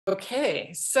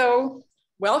Okay, so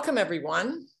welcome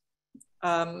everyone.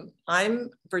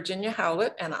 I'm Virginia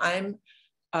Howlett and I'm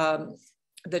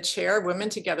the chair of Women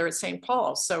Together at St.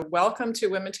 Paul's. So welcome to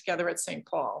Women Together at St.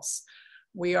 Paul's.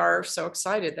 We are so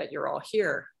excited that you're all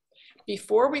here.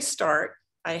 Before we start,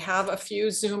 I have a few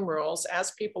Zoom rules.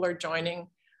 As people are joining,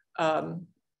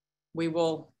 we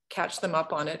will catch them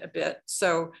up on it a bit.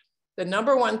 So the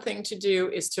number one thing to do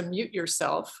is to mute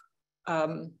yourself,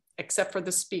 except for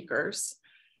the speakers.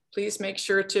 Please make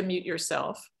sure to mute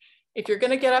yourself. If you're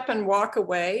going to get up and walk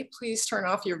away, please turn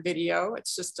off your video.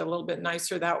 It's just a little bit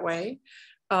nicer that way.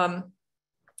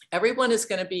 Everyone is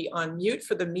going to be on mute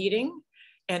for the meeting.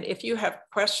 And if you have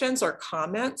questions or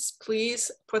comments, please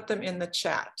put them in the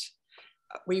chat.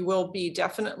 We will be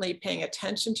definitely paying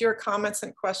attention to your comments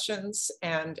and questions.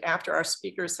 And after our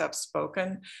speakers have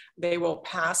spoken, they will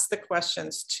pass the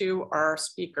questions to our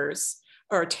speakers.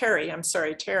 Or Terry, I'm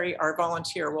sorry, Terry, our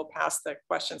volunteer, will pass the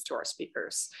questions to our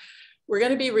speakers. We're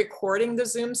going to be recording the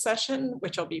Zoom session,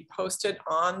 which will be posted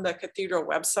on the Cathedral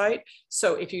website.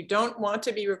 So if you don't want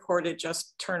to be recorded,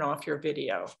 just turn off your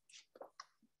video.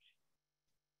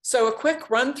 So a quick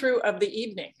run through of the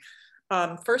evening.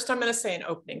 First, I'm going to say an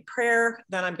opening prayer,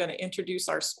 then I'm going to introduce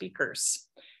our speakers.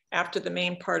 After the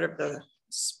main part of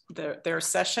their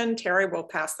session, Terry will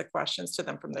pass the questions to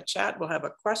them from the chat. We'll have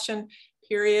a question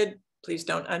period. Please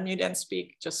don't unmute and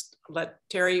speak, just let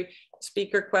Terry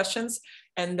speak her questions.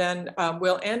 And then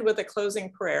we'll end with a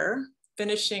closing prayer,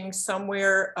 finishing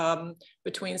somewhere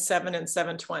between 7 and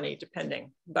 7:20,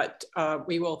 depending. But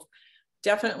we will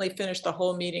definitely finish the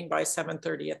whole meeting by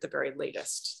 7:30 at the very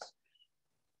latest.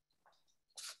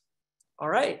 All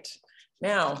right,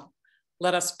 now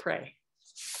let us pray.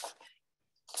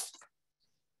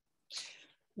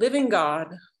 Living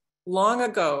God, long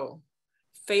ago,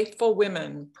 faithful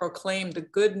women proclaimed the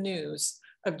good news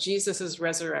of Jesus's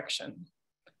resurrection,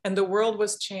 and the world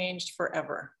was changed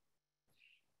forever.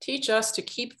 Teach us to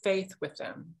keep faith with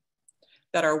them,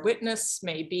 that our witness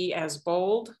may be as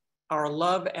bold, our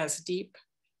love as deep,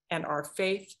 and our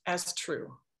faith as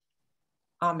true.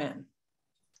 Amen.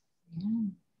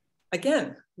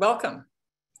 Again, welcome.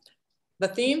 The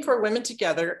theme for Women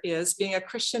Together is being a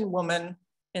Christian woman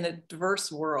in a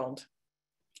diverse world.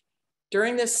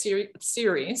 During this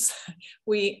series,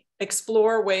 we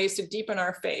explore ways to deepen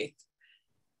our faith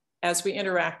as we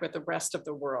interact with the rest of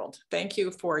the world. Thank you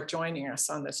for joining us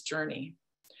on this journey.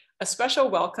 A special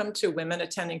welcome to women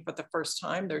attending for the first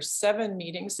time. There's 7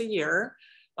 meetings a year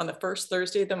on the first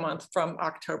Thursday of the month from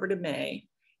October to May.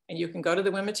 And you can go to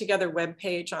the Women Together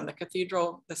webpage on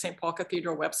the St. Paul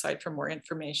Cathedral website for more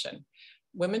information.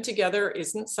 Women Together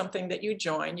isn't something that you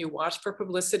join. You watch for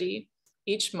publicity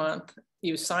each month.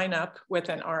 You sign up with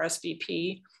an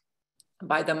RSVP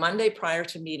by the Monday prior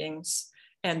to meetings,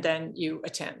 and then you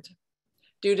attend.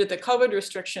 Due to the COVID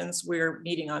restrictions, we're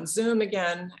meeting on Zoom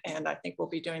again, and I think we'll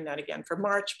be doing that again for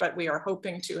March, but we are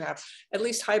hoping to have at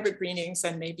least hybrid meetings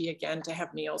and maybe again to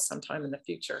have meals sometime in the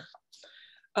future.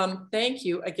 Thank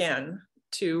you again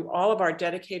to all of our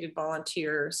dedicated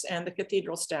volunteers and the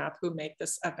Cathedral staff who make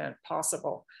this event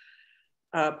possible.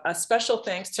 A special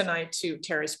thanks tonight to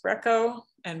Terry Spreco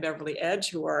and Beverly Edge,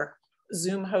 who are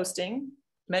Zoom hosting,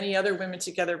 many other Women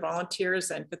Together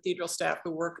volunteers and Cathedral staff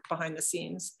who work behind the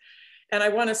scenes. And I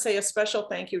want to say a special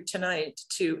thank you tonight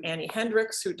to Annie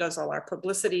Hendricks, who does all our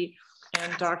publicity,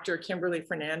 and Dr. Kimberly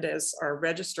Fernandez, our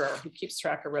registrar, who keeps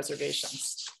track of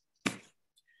reservations.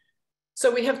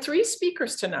 So we have 3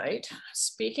 speakers tonight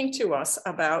speaking to us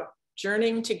about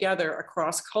journeying together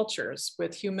across cultures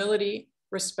with humility,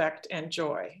 respect, and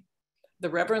joy. The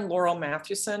Reverend Laurel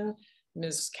Mathewson,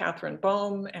 Ms. Katherine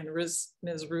Bom, and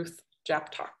Ms. Ruth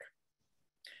Japtok.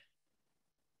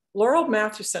 Laurel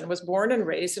Mathewson was born and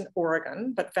raised in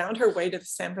Oregon, but found her way to the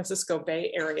San Francisco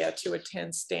Bay Area to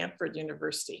attend Stanford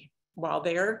University. While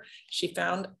there, she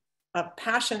found a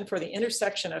passion for the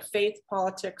intersection of faith,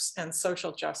 politics, and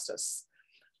social justice,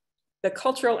 the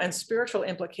cultural and spiritual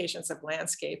implications of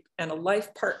landscape, and a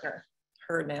life partner,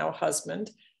 her now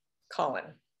husband,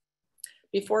 Colin.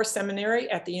 Before seminary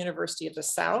at the University of the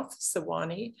South,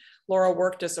 Sewanee, Laurel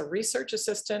worked as a research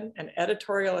assistant, an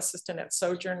editorial assistant at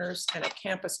Sojourners, and a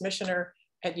campus missioner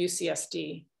at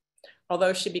UCSD.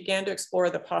 Although she began to explore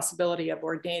the possibility of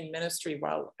ordained ministry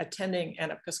while attending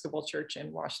an Episcopal church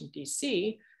in Washington,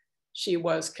 D.C., she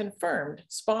was confirmed,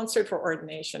 sponsored for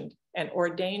ordination, and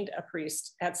ordained a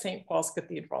priest at St. Paul's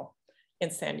Cathedral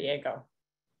in San Diego.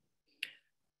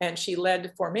 And she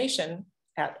led formation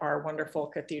at our wonderful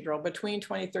cathedral between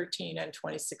 2013 and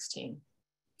 2016.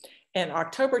 In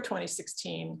October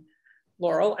 2016,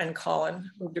 Laurel and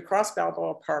Colin moved across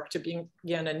Balboa Park to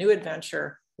begin a new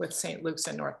adventure with St. Luke's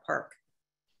in North Park.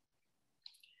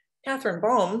 Katherine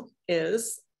Bom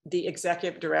is the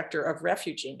Executive Director of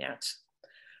RefugeeNet.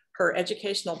 Her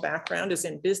educational background is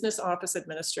in business office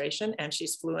administration, and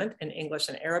she's fluent in English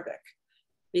and Arabic.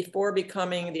 Before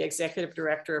becoming the Executive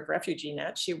Director of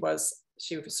RefugeeNet,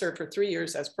 she served for 3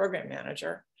 years as program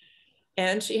manager.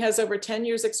 And she has over 10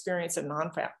 years experience in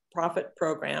nonprofit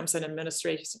programs and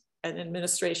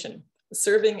administration,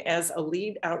 serving as a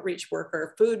lead outreach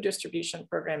worker, food distribution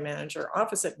program manager,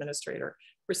 office administrator,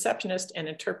 receptionist, and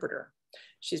interpreter.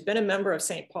 She's been a member of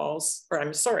St.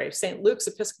 Luke's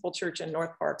Episcopal Church in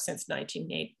North Park since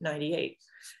 1998.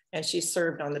 And she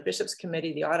served on the Bishop's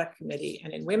Committee, the Audit Committee,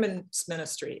 and in women's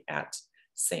ministry at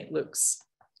St. Luke's,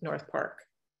 North Park.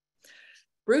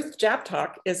 Ruth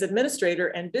Japtok is administrator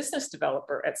and business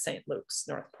developer at St. Luke's,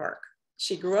 North Park.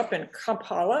 She grew up in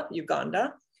Kampala,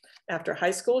 Uganda. After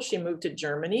high school, she moved to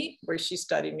Germany, where she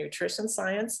studied nutrition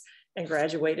science and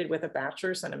graduated with a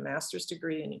bachelor's and a master's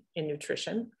degree in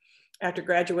nutrition. After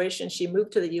graduation, she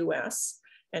moved to the US,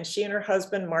 and she and her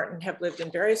husband, Martin, have lived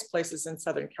in various places in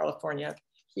Southern California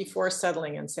before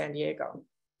settling in San Diego.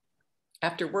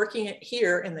 After working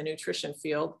here in the nutrition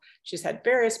field, she's had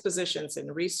various positions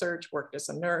in research, worked as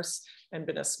a nurse, and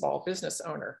been a small business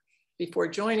owner. Before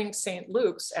joining St.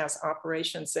 Luke's as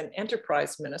operations and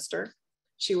enterprise minister,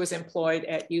 she was employed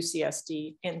at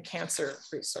UCSD in cancer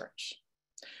research.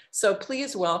 So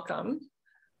please welcome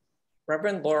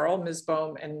Reverend Laurel, Ms.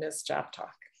 Bom, and Ms.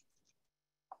 Japtok.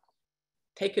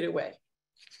 Take it away,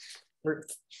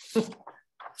 Ruth.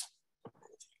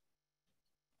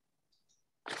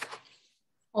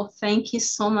 Well, thank you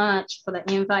so much for the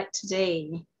invite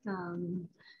today. I'm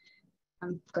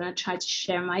gonna try to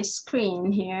share my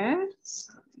screen here.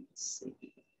 So let's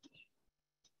see.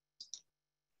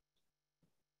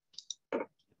 One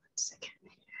second.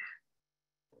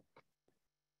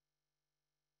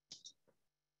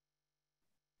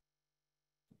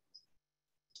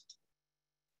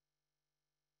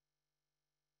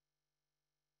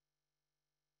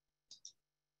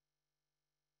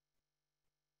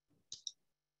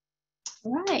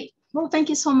 All right. Well, thank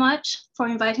you so much for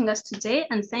inviting us today,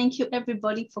 and thank you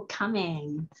everybody for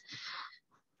coming.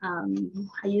 Are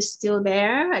you still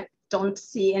there? I don't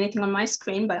see anything on my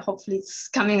screen, but hopefully it's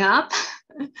coming up.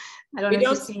 I don't know if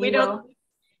you see me well.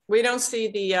 We don't see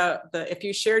the if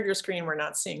you shared your screen, we're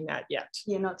not seeing that yet.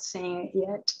 You're not seeing it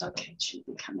yet? Okay, it should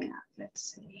be coming up. Let's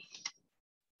see.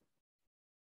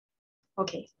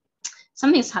 Okay,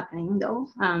 something's happening though.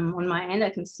 On my end,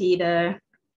 I can see the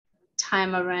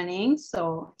timer running,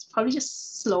 so it's probably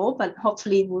just slow, but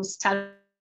hopefully we'll start.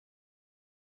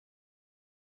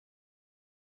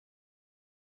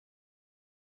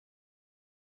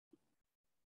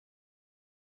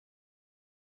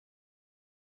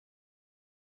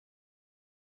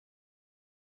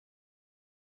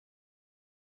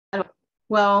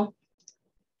 Well,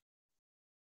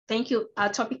 thank you. Our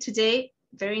topic today,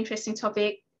 very interesting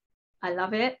topic. I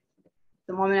love it.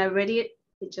 The moment I read it,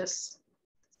 it just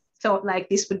felt like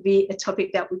this would be a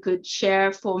topic that we could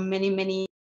share for many, many.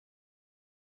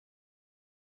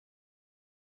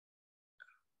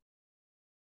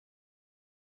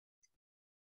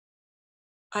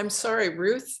 I'm sorry,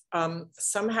 Ruth.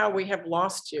 Somehow we have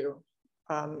lost you,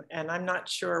 and I'm not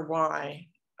sure why.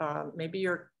 Maybe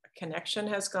your connection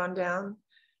has gone down.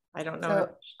 I don't know.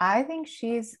 So I think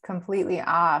she's completely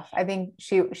off. I think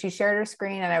she shared her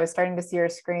screen, and I was starting to see her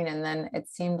screen, and then it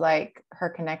seemed like her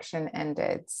connection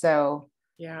ended. So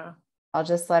yeah, I'll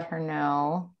just let her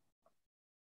know.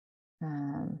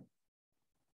 And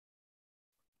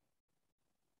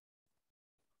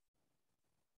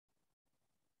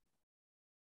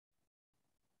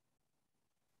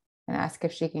ask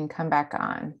if she can come back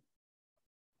on.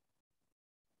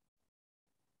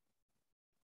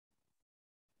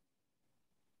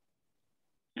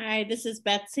 Hi, this is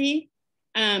Betsy.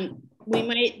 We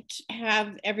might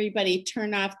have everybody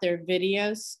turn off their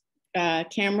videos,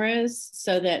 cameras,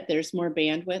 so that there's more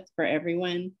bandwidth for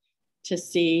everyone to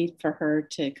see, for her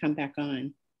to come back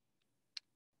on.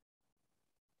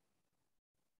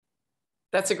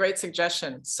 That's a great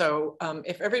suggestion. So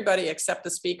if everybody except the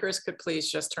speakers could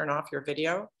please just turn off your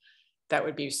video, that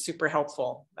would be super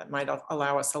helpful. That might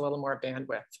allow us a little more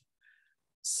bandwidth.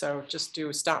 So just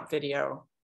do stop video,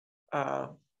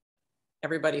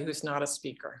 everybody who's not a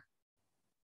speaker.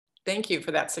 Thank you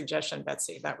for that suggestion,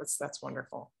 Betsy. That's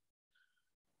wonderful.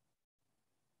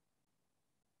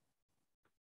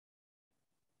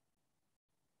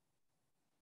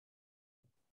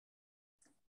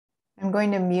 I'm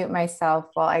going to mute myself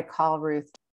while I call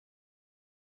Ruth.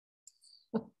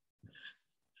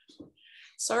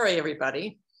 Sorry,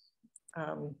 everybody.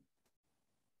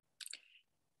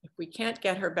 If we can't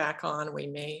get her back on, we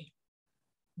may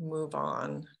move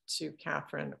on to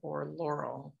Katherine or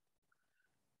Laurel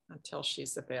until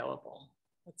she's available.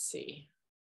 Let's see.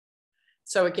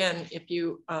 So again, if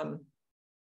you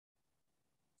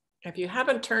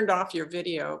haven't turned off your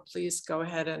video, please go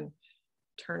ahead and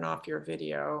turn off your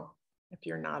video if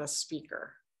you're not a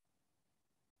speaker.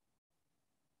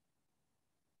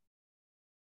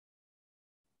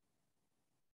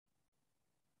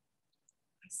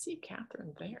 I see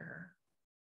Katherine there.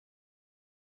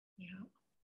 Yeah.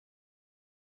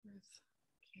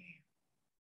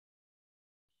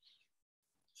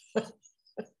 Okay.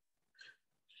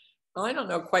 Well, I don't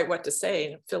know quite what to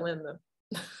say. Fill in the.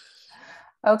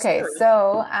 Okay, Sorry.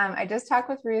 so I just talked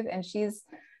with Ruth, and she's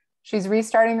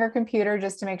restarting her computer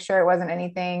just to make sure it wasn't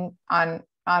anything on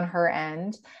her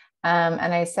end.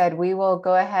 And I said we will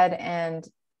go ahead and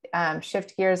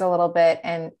shift gears a little bit.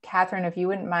 And Katherine, if you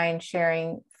wouldn't mind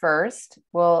sharing first.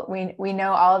 Well, we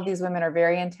know all of these women are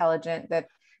very intelligent, that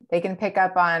they can pick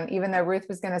up on, even though Ruth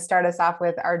was going to start us off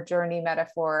with our journey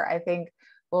metaphor, I think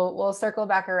we'll circle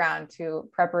back around to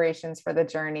preparations for the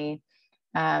journey.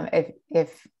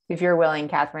 If you're willing,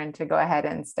 Katherine, to go ahead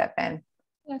and step in.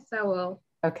 Yes, I will.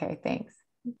 Okay, thanks.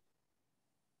 I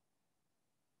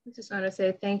just want to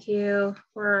say thank you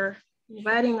for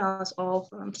inviting us all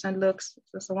from St. Luke's.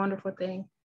 It's a wonderful thing.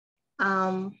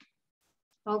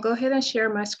 I'll go ahead and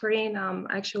share my screen. I'm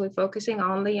actually focusing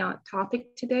only on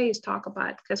topic today is talk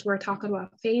about, because we're talking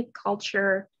about faith,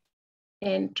 culture,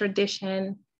 and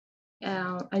tradition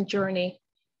and journey.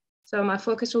 So my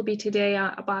focus will be today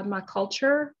about my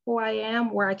culture, who I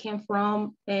am, where I came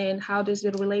from, and how does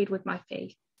it relate with my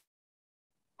faith.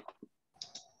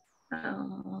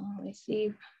 Let's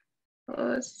see.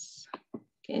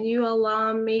 Can you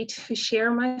allow me to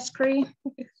share my screen?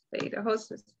 The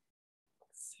hostess.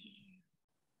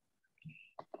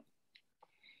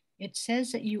 It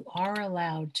says that you are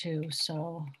allowed to,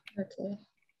 so. Okay.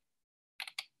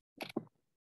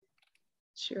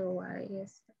 Sure why,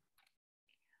 yes.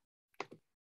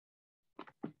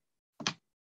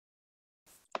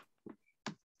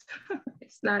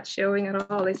 It's not showing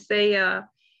at all. They say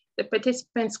the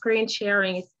participant screen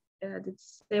sharing is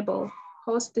disabled,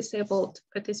 host disabled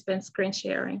participant screen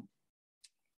sharing.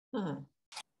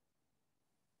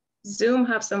 Zoom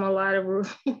has a lot of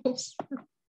rules.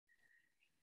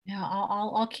 Yeah,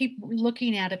 I'll keep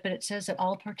looking at it, but it says that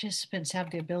all participants have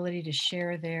the ability to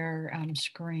share their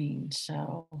screen.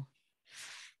 So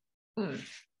let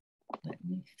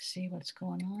me see what's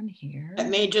going on here. That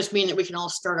may just mean that we can all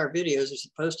start our videos as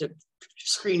opposed to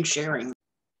screen sharing.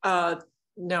 No,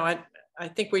 I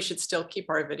think we should still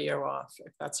keep our video off,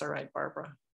 if that's all right,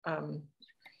 Barbara.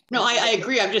 No, I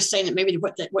agree. I'm just saying that maybe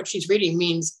what she's reading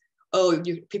means, oh,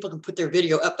 people can put their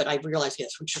video up, but I realize,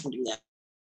 yes, we shouldn't do that.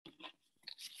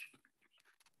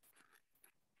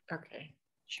 Okay.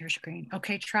 Share screen.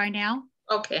 Okay, try now.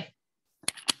 Okay.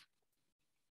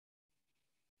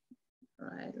 All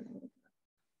right.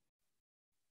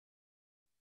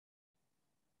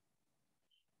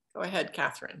 Go ahead,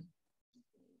 Katherine.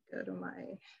 Go to my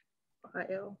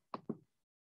file.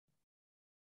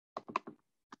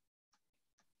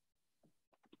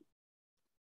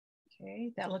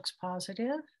 Okay, that looks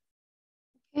positive.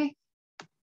 Okay.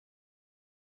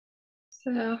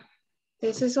 So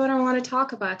this is what I want to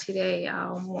talk about today.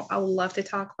 I would love to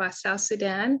talk about South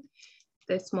Sudan.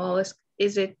 The smallest,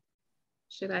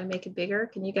 should I make it bigger?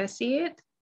 Can you guys see it?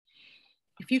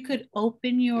 If you could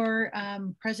open your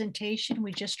presentation,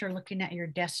 we just are looking at your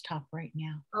desktop right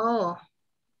now. Oh,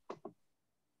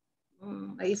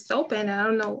 it's open. I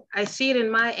don't know. I see it in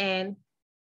my end.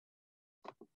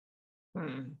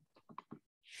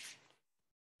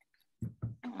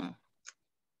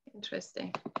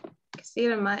 Interesting. I see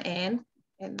it in my end,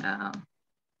 and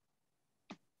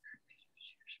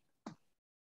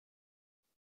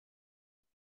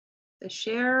the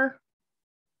share.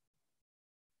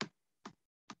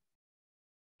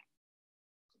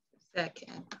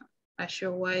 Second, not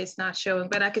sure why it's not showing,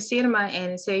 but I can see it in my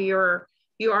end and say you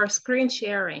are screen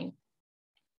sharing,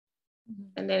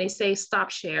 and then it says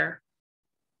stop share.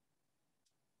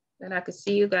 Then I could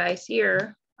see you guys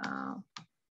here.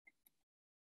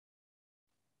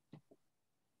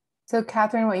 So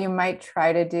Katherine, what you might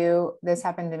try to do, this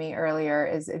happened to me earlier,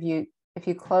 is if you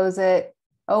close it,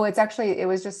 oh, it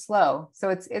was just slow. So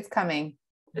it's coming.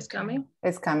 It's coming?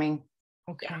 It's coming.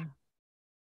 Okay. Yeah.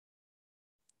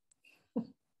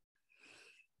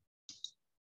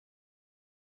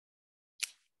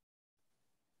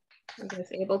 You guys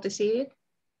able to see it?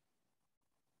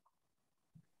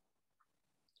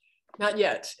 Not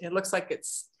yet. It looks like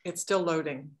it's still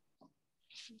loading.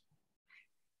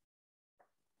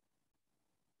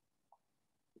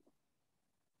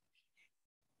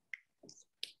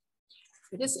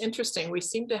 It is interesting. We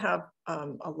seem to have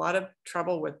a lot of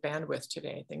trouble with bandwidth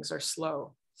today. Things are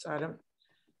slow. So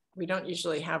we don't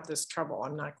usually have this trouble.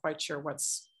 I'm not quite sure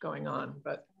what's going on,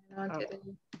 but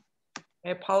I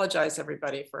apologize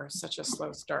everybody for such a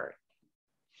slow start.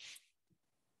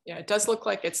 Yeah, it does look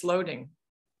like it's loading,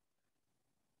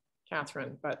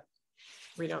 Katherine, but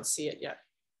we don't see it yet.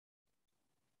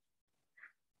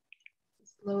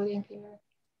 It's loading here.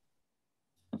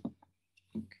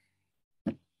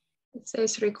 It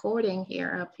says recording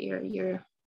here, up here.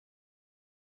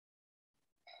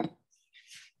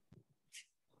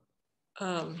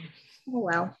 Oh,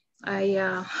 well,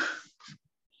 I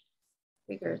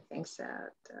figured things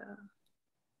out.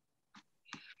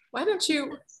 Why don't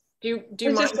you do you let's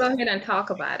mind? just go ahead and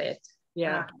talk about it.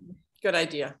 Yeah, good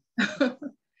idea.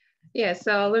 Yeah,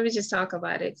 so let me just talk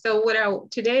about it. So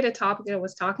today the topic I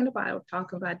was talking about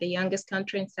the youngest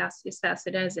country in South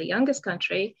Sudan is the youngest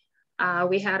country.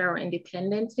 We had our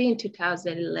independence in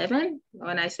 2011.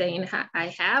 When I say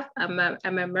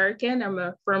I'm American, I'm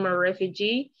a former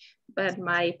refugee, but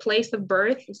my place of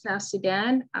birth is South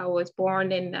Sudan. I was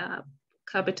born in the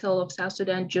capital of South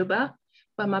Sudan, Juba,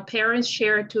 but my parents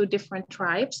share two different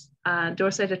tribes.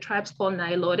 Those are the tribes called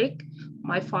Nilotic.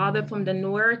 My father from the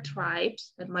Nuer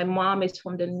tribes, and my mom is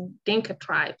from the Dinka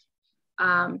tribe.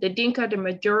 The Dinka, the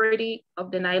majority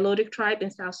of the Nilotic tribe in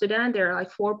South Sudan, they're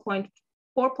like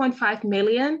 4.5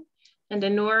 million, and the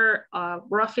Nuer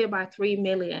roughly about 3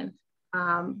 million.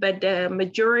 But the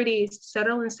majority is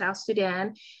settled in South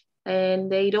Sudan,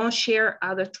 and they don't share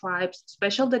other tribes,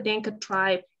 especially the Dinka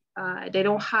tribe. They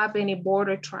don't have any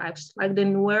border tribes. Like the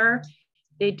Nuer,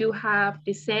 they do have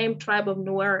the same tribe of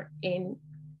Nuer in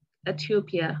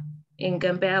Ethiopia, in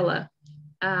Gambela.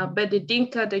 But the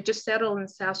Dinka, they just settled in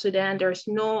South Sudan. There's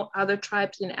no other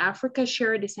tribes in Africa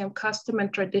share the same custom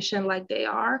and tradition like they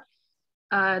are.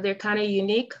 They're kind of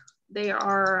unique. They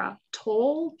are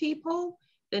tall people.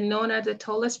 They're known as the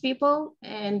tallest people,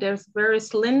 and they're very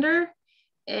slender,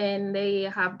 and they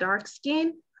have dark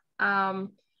skin.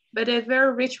 But they're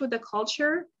very rich with the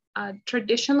culture.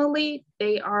 Traditionally,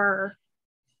 they are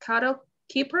cattle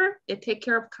keeper. They take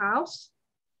care of cows,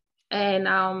 and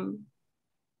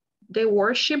they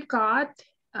worship God.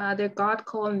 Their God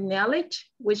called Nelich,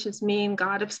 which means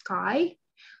God of sky.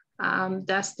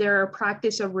 That's their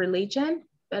practice of religion.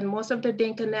 And most of the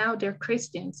Dinka now, they're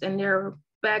Christians, and their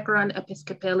background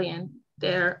Episcopalian,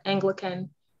 their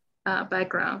Anglican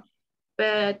background.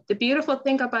 But the beautiful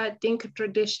thing about Dinka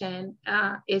tradition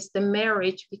is the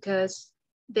marriage, because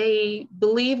they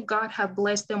believe God have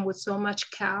blessed them with so much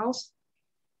cows,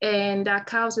 and that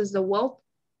cows is the wealth,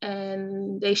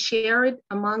 and they share it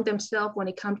among themselves when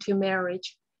it comes to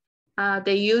marriage.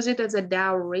 They use it as a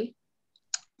dowry.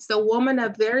 So women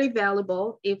are very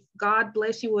valuable. If God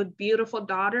bless you with beautiful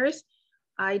daughters,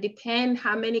 it depends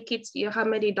how many kids how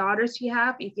many daughters you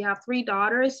have. If you have 3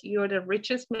 daughters, you're the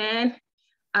richest man.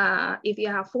 If you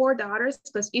have 4 daughters,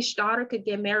 because each daughter could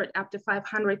get married up to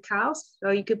 500 cows. So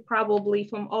you could probably,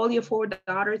 from all your 4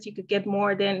 daughters, you could get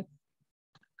more than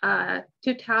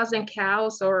 2,000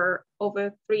 cows or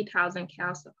over 3,000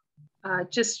 cows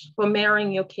just for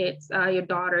marrying your kids, your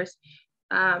daughters.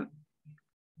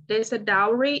 There's a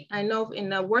dowry. I know in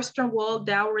the Western world,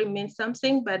 dowry means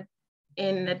something, but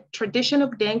in the tradition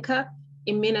of Dinka,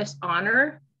 it means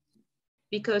honor,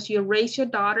 because you raise your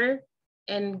daughter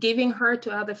and giving her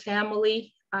to other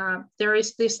family. There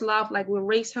is this love, like we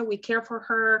raise her, we care for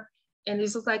her, and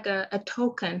this is like a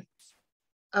token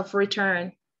of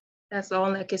return. That's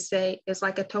all I can say. It's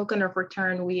like a token of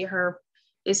return.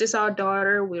 This is our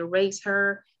daughter, we raise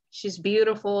her. She's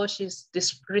beautiful, she's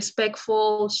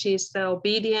respectful, she's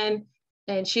obedient,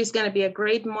 and she's gonna be a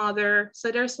great mother. So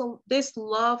there's this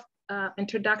love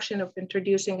introduction of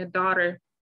introducing a daughter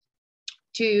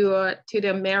to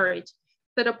the marriage.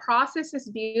 So the process is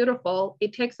beautiful.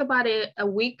 It takes about a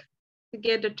week to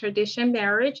get the tradition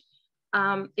marriage.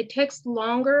 It takes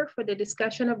longer for the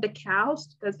discussion of the cows,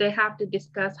 because they have to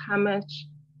discuss how much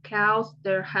cows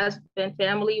their husband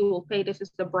family will pay. This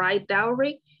is the bride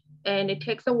dowry. And it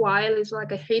takes a while. It's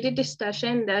like a heated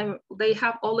discussion. Then they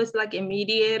have always like a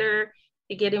mediator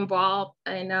to get involved.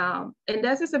 And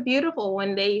this is a beautiful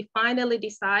when they finally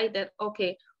decide that,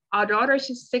 okay, our daughter,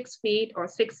 she's 6 feet or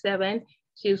 6'7",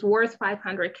 she's worth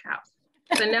 500 cows.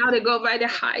 So now they go by the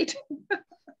height.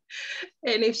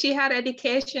 And if she had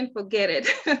education, forget it.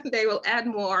 They will add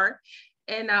more.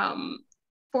 And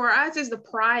for us, it's the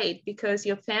pride, because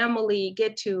your family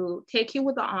get to take you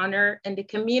with the honor, and the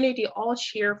community all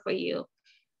cheer for you.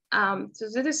 So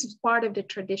this is part of the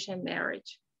tradition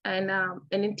marriage. And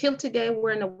until today,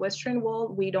 we're in the Western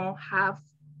world. We don't have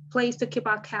place to keep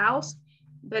our cows,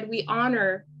 but we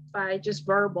honor by just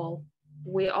verbal.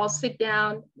 We all sit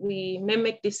down, we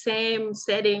mimic the same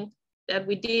setting that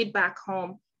we did back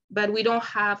home, but we don't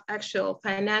have actual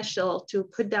financial to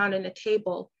put down on the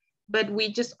table, but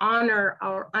we just honor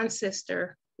our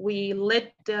ancestor. We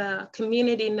let the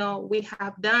community know we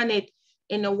have done it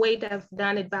in a way that I've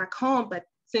done it back home, but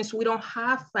since we don't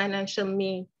have financial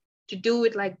means to do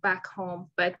it like back home,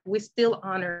 but we still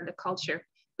honor the culture.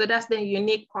 So that's the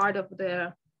unique part of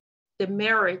the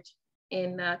marriage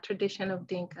in the tradition of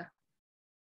Dinka.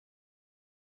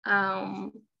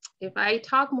 If I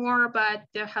talk more about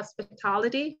the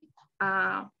hospitality,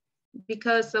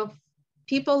 because of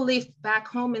people live back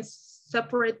home in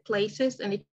separate places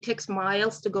and it takes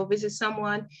miles to go visit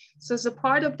someone. So as a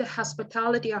part of the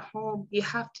hospitality at home, you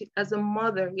have to, as a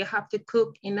mother, you have to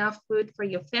cook enough food for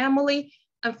your family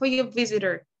and for your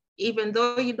visitor. Even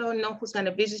though you don't know who's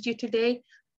gonna visit you today,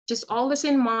 just always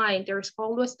in mind, there's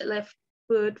always left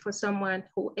food for someone.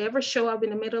 Whoever show up in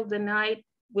the middle of the night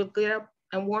will get up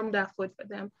and warm that food for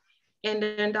them. And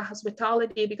then the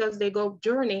hospitality, because they go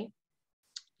journey,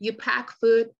 you pack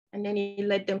food and then you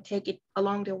let them take it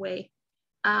along the way.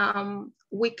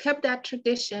 We kept that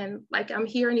tradition. Like I'm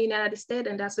here in the United States,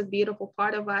 and that's a beautiful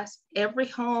part of us. Every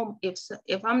home,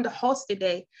 if I'm the host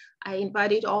today, I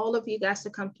invited all of you guys to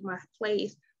come to my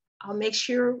place. I'll make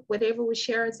sure whatever we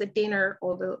share as a dinner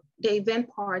or the event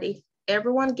party,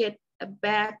 everyone get a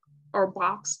bag or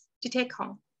box to take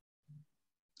home.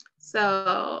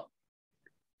 So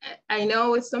I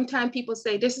know sometimes people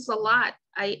say, this is a lot.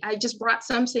 I just brought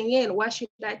something in. Why should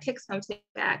I take something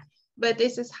back? But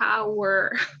this is how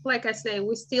we're, like I say,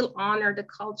 we still honor the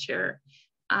culture.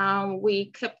 We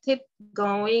kept it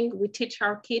going. We teach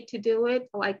our kid to do it.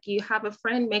 Like you have a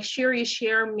friend, make sure you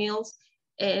share meals.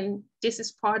 And this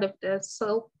is part of the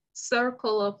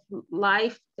circle of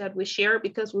life that we share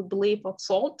because we believe of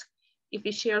salt. If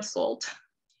you share salt,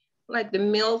 like the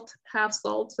milk have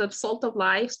salt, the salt of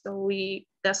life. So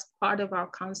that's part of our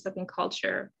concept in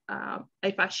culture.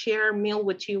 If I share a meal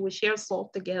with you, we share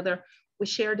salt together. We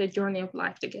share the journey of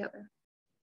life together.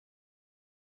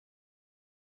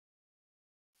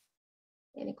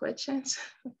 Any questions?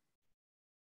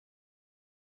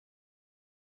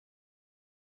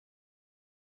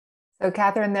 So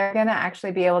Katherine, they're going to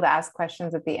actually be able to ask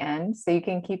questions at the end, so you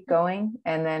can keep going,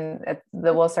 and then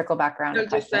we'll circle back around. I'm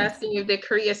just asking if they're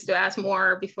curious to ask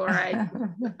more before I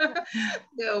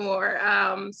go more.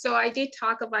 So I did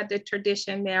talk about the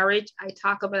tradition marriage. I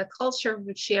talk about a culture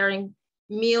of sharing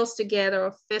meals together,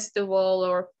 or festival,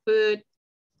 or food.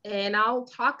 And I'll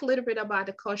talk a little bit about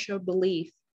the cultural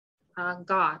belief,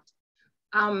 God.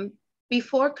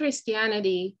 Before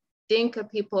Christianity, Dinka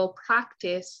people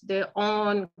practice their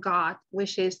own God,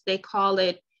 which is, they call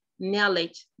it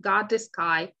Nelit, God the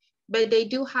sky, but they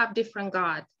do have different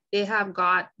God. They have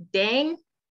God Dang,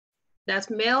 that's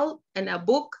male, and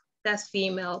Abuk, that's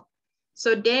female.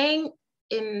 So Dang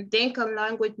in Dinka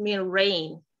language means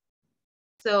rain.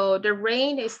 So the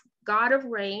rain is God of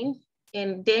rain,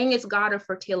 and Dang is God of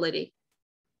fertility.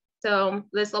 So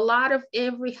there's a lot of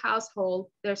every household,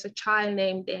 there's a child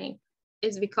named Dang.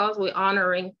 It's because we're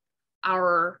honoring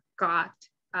our God.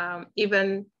 And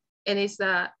it's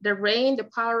the rain, the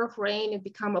power of rain, it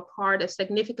become a part of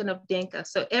significant of Dinka.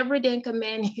 So every Dinka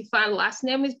man you find last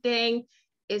name is Dang,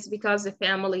 is because the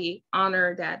family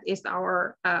honor that. Is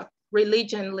our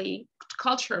religionally,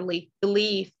 culturally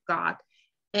believe God.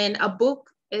 And Abuk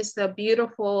is a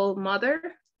beautiful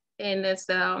mother, and it's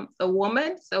a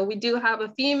woman. So we do have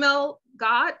a female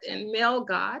God and male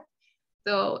God.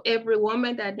 So every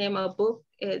woman that name Abuk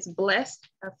is blessed.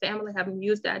 Our family have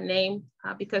used that name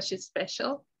because she's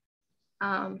special.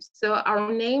 So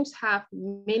our names have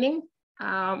meaning,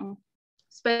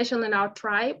 special in our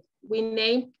tribe. We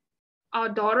name our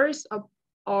daughters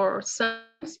or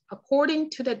sons according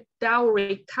to the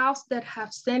dowry cows that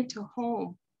have sent to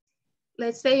home.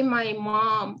 Let's say my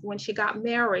mom, when she got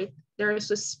married, there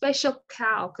is a special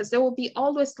cow, because there will be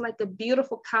always like a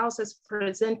beautiful cows that's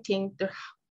presenting the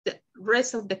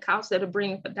rest of the cows that are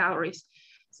bringing for dowries.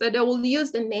 So they will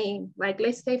use the name. Like,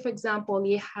 let's say, for example,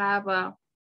 you have a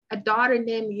daughter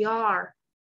named Yar.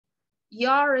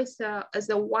 Yar is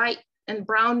a white and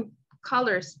brown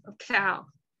colors of cow.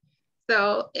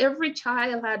 So every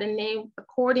child had a name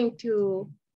according to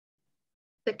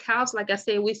the cows. Like I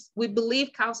say, we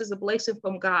believe cows is a blessing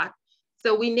from God.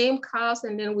 So we name cows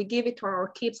and then we give it to our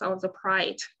kids as a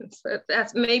pride. So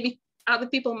that's, maybe other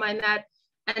people might not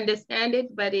understand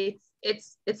it, but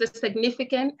it's a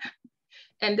significant.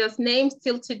 And those names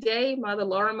till today, Mother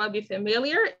Laura might be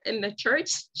familiar in the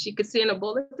church. She could see in a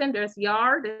bulletin, there's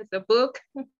Yar, there's a book.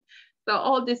 So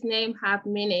all these names have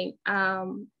meaning.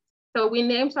 So we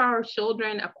named our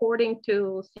children according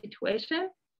to situation.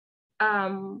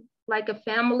 Like a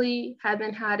family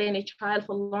hasn't had any child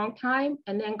for a long time,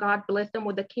 and then God blessed them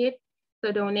with a kid.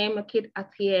 So they'll name a kid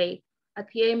Atie.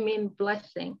 Atie means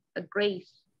blessing, a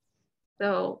grace.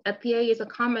 So Atie is a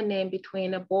common name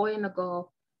between a boy and a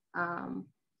girl.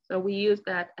 So we use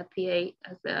that Atie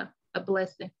as a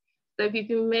blessing. So if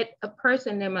you met a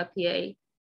person named Atie,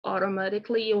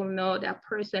 automatically you'll know that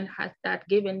person has that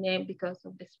given name because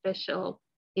of the special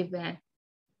event.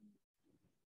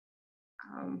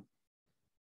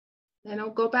 Then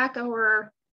I'll go back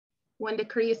over when the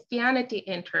Christianity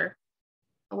entered.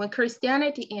 When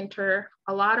Christianity entered,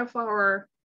 a lot of our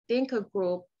Dinka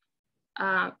group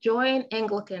joined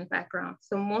Anglican background.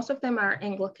 So most of them are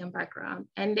Anglican background,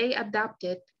 and they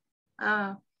adopted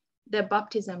their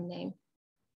baptism name.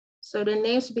 So the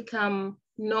names become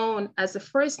known as the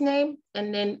first name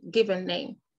and then given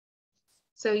name.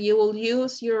 So you will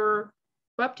use your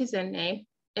baptism name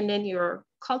and then your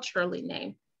culturally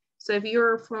name. So if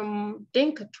you're from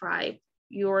Dinka tribe,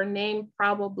 your name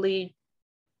probably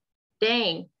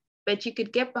Dang, but you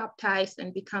could get baptized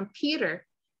and become Peter.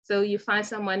 So you find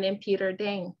someone named Peter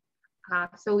Dang.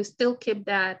 So we still keep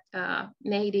that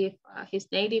his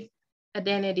native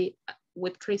identity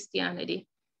with Christianity.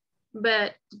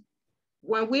 But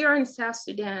when we are in South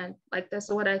Sudan, like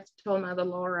that's what I told Mother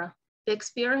Laura, the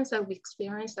experience that we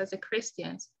experience as a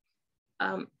Christians,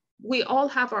 we all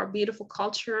have our beautiful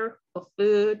culture of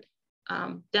food,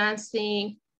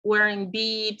 dancing, wearing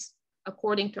beads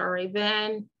according to our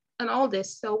event, and all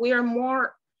this. So we are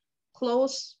more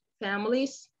close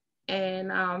families,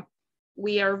 and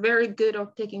we are very good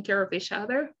at taking care of each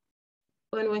other.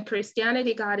 But when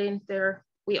Christianity got in there,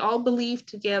 we all believed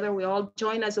together, we all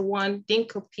joined as a one.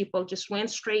 Dinka people just went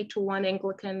straight to one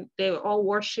Anglican. They all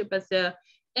worship as the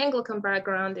Anglican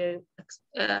background, the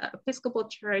Episcopal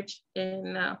Church.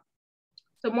 And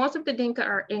so most of the Dinka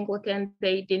are Anglican.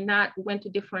 They did not went to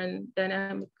different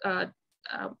dynamic,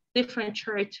 different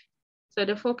church. So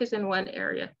they focus in one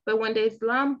area. But when the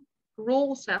Islam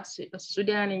ruled South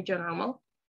Sudan in general,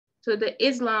 so the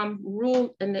Islam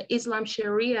rule and the Islam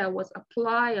Sharia was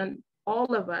applied on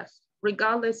all of us,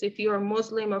 regardless if you're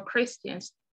Muslim or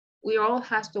Christians. We all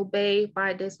have to obey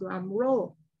by the Islam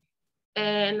rule.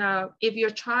 And if your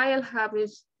child have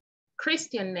his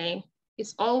Christian name,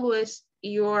 it's always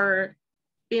you're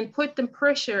being put in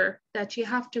pressure that you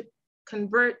have to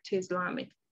convert to Islamic.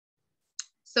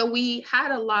 So we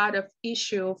had a lot of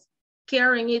issues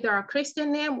carrying either our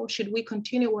Christian name or should we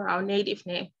continue with our native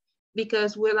name?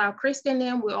 Because with our Christian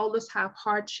name, we always have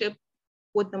hardship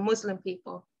with the Muslim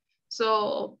people.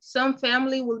 So some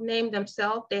family will name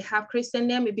themselves, they have Christian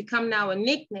name, it become now a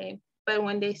nickname, but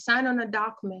when they sign on a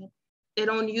document, they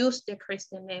don't use their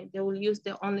Christian name, they will use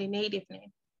their only native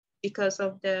name because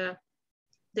of the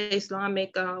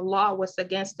Islamic law was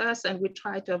against us and we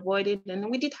tried to avoid it. And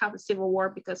we did have a civil war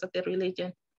because of the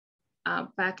religion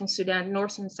back in Sudan,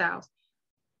 North and South.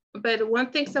 But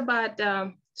one thing about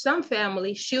some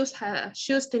families choose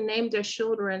to name their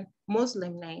children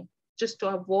Muslim name just to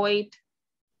avoid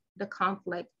the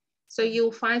conflict. So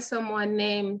you'll find someone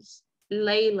named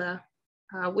Layla,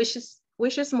 which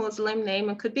is Muslim name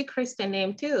and could be Christian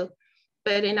name too.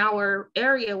 But in our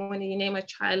area, when you name a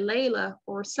child Layla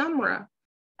or Samra,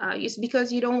 it's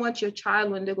because you don't want your child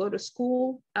when they go to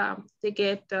school to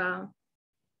get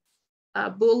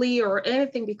bullied or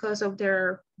anything because of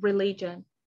their religion.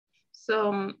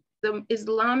 So the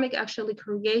Islamic actually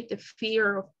create the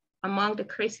fear among the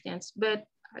Christians, but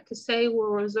I could say we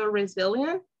were so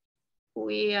resilient.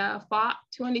 We fought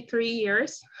 23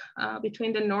 years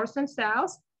between the North and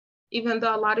South, even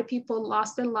though a lot of people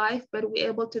lost their life, but we're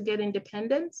able to get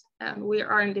independence. And we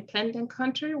are an independent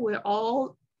country. We're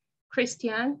all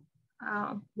Christian.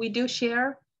 We do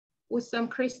share with some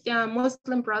Christian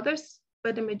Muslim brothers,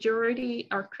 but the majority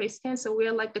are Christian. So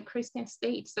we're like the Christian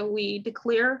state. So we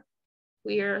declare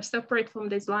we are separate from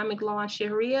the Islamic law and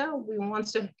Sharia. We want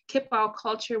to keep our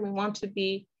culture. We want to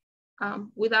be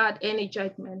without any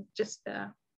judgment. Just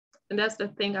and that's the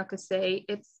thing I could say.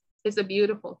 It's a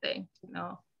beautiful thing, you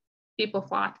know. People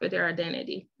fought for their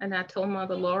identity. And I told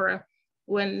Mother Laura,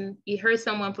 when you heard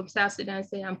someone from South Sudan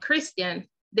say, I'm Christian,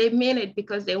 they mean it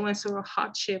because they went through a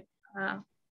hardship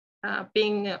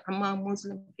being among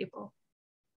Muslim people.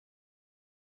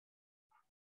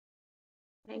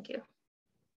 Thank you.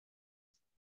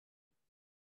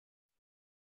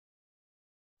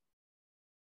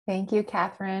 Thank you,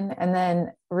 Katherine. And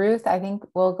then Ruth, I think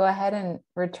we'll go ahead and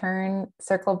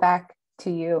circle back to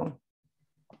you.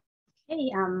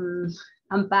 Hey,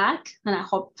 I'm back and I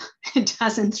hope it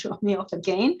doesn't throw me off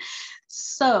again.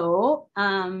 So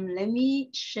let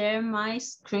me share my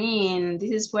screen.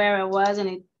 This is where I was and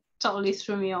it totally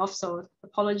threw me off. So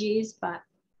apologies, but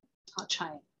I'll try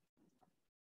it.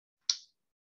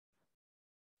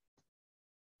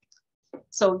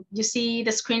 So you see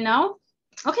the screen now?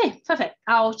 Okay, perfect.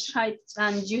 I'll try,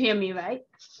 and you hear me, right?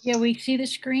 Yeah, we see the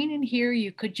screen and hear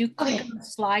you. Could you click on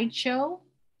slideshow?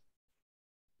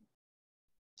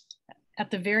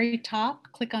 At the very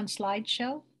top, click on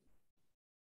slideshow.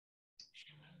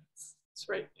 It's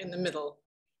right in the middle.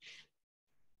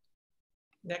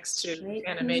 Next to Straight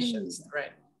animations,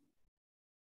 right?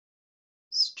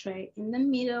 Straight in the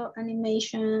middle,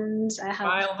 animations. I have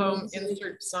File, home,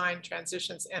 insert, sign,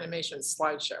 transitions, animations,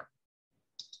 slideshow.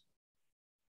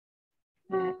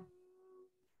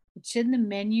 It's in the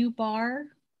menu bar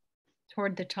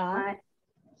toward the top.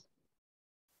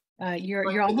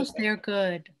 You're almost there.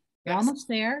 Good. You're almost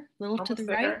there. A little to the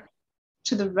right.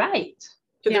 To the right.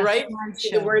 To the right.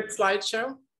 See the word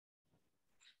slideshow.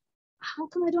 How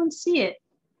come I don't see it?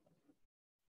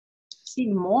 See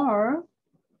more.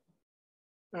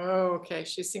 Oh, okay.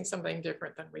 She's seeing something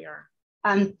different than we are.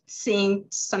 I'm seeing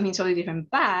something totally different,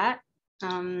 but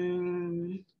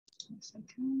one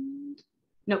second.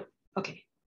 No. Okay.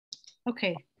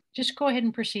 Okay. Just go ahead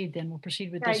and proceed then. We'll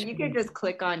proceed with this. You could just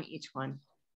click on each one.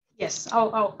 Yes,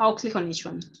 I'll click on each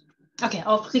one. Okay,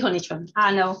 I'll click on each one.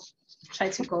 No, try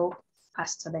to go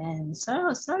faster then.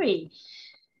 So sorry.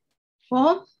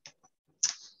 Well,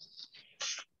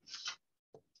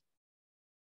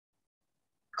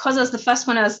 because as the first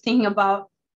one I was thinking about,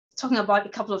 talking about a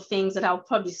couple of things that I'll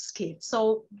probably skip.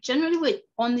 So generally we're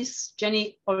on this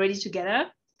journey already together,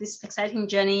 this exciting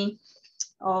journey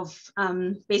of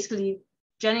basically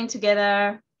journeying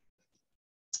together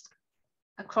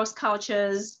across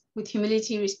cultures with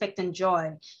humility, respect, and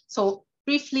joy. So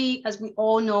briefly, as we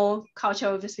all know, culture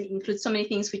obviously includes so many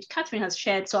things which Katherine has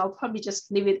shared. So I'll probably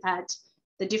just leave it at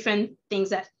the different things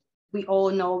that we all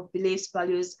know, beliefs,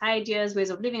 values, ideas, ways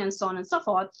of living, and so on and so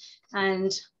forth,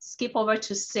 and skip over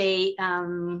to say,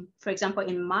 for example,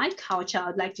 in my culture,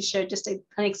 I'd like to share just an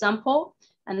example,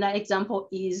 and that example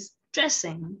is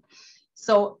dressing.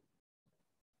 So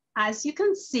as you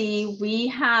can see, we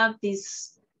have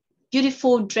this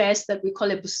beautiful dress that we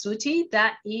call a busuti.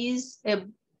 That is a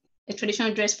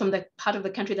traditional dress from the part of the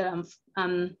country that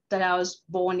I was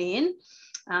born in,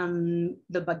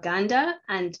 the Baganda,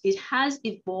 and it has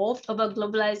evolved over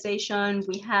globalization.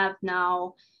 We have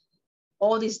now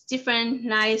all these different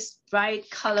nice, bright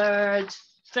colored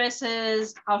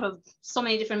dresses out of so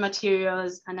many different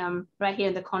materials. And I'm right here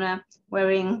in the corner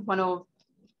wearing one of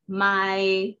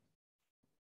my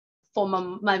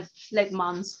late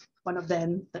mom's, one of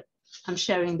them that I'm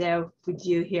sharing there with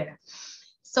you here.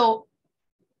 So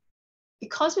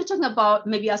because we're talking about,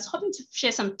 maybe I was hoping to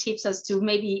share some tips as to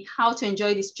maybe how to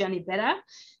enjoy this journey better.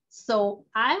 So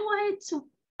I wanted to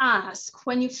ask,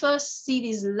 when you first see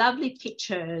these lovely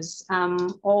pictures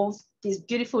of these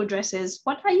beautiful dresses,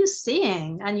 what are you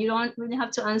seeing? And you don't really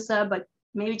have to answer, but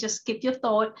maybe just skip your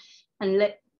thought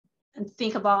and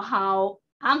think about how,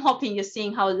 I'm hoping you're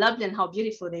seeing how lovely and how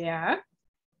beautiful they are.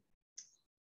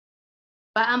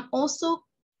 But I'm also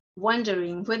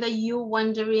wondering whether you're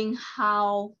wondering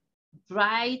how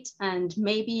bright and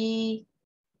maybe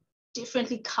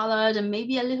differently colored and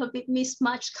maybe a little bit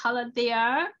mismatched colored they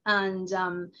are. And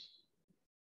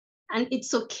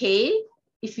it's okay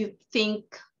if you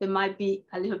think they might be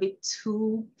a little bit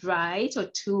too bright or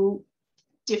too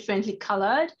differently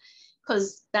colored,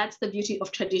 because that's the beauty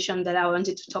of tradition that I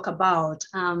wanted to talk about.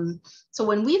 So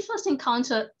when we first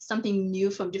encounter something new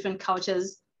from different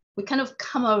cultures, we kind of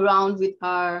come around with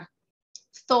our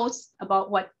thoughts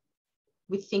about what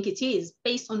we think it is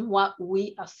based on what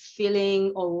we are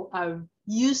feeling or are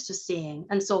used to seeing.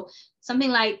 And so something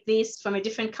like this from a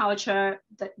different culture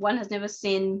that one has never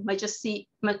seen might just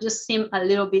seem a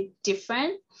little bit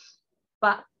different.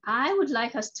 But I would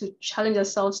like us to challenge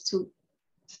ourselves to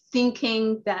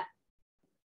thinking that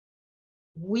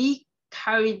we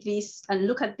carry this and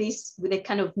look at this with a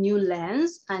kind of new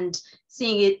lens and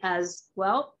seeing it as,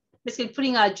 well, basically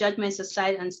putting our judgments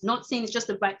aside and not seeing just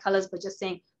the bright colors, but just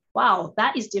saying, wow,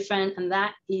 that is different. And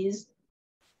that is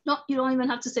not, you don't even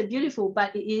have to say beautiful,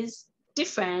 but it is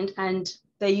different. And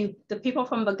the people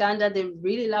from Baganda, they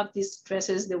really love these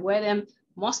dresses. They wear them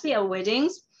mostly at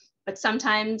weddings, but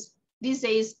sometimes these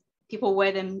days people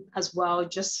wear them as well,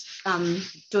 just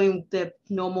doing the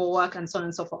normal work and so on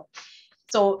and so forth.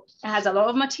 So it has a lot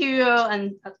of material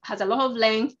and has a lot of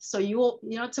length. So you're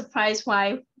not surprised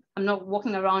why I'm not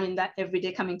walking around in that every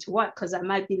day coming to work, because I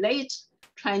might be late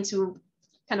trying to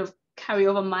kind of carry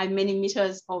over my many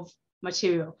meters of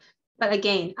material. But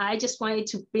again, I just wanted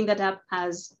to bring that up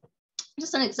as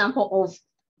just an example of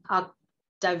our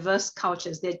diverse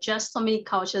cultures. There are just so many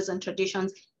cultures and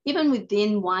traditions, even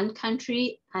within one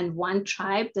country and one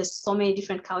tribe. There's so many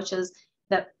different cultures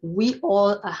that we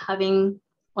all are having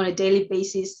on a daily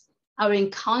basis, are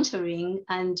encountering,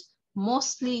 and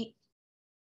mostly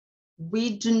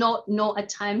we do not know at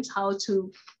times how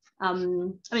to, I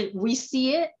mean, we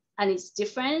see it and it's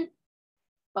different,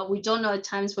 but we don't know at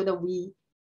times whether we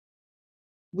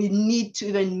need to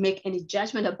even make any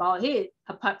judgment about it,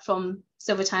 apart from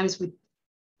several times we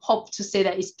hope to say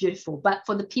that it's beautiful. But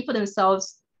for the people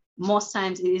themselves, most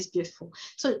times it is beautiful.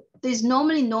 So there's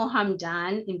normally no harm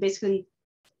done in basically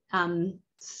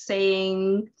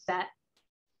saying that,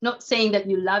 not saying that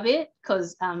you love it,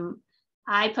 because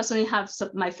I personally have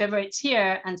some, my favorites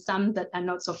here and some that are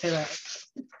not so favorite.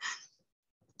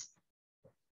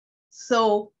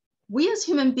 So we as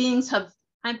human beings have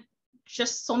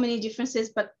just so many differences,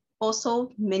 but also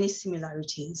many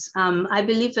similarities. I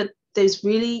believe that there's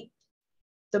really,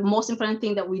 the most important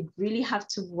thing that we really have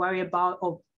to worry about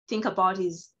or think about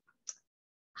is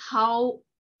how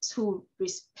to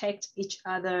respect each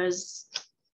other's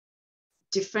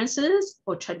differences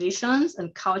or traditions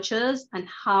and cultures and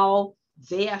how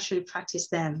they actually practice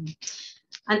them.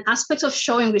 An aspect of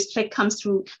showing respect comes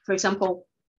through, for example,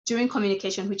 during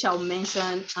communication, which I'll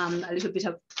mention a little bit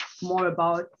more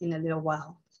about in a little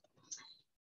while.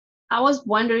 I was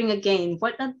wondering again,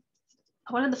 what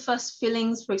are the first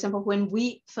feelings, for example, when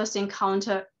we first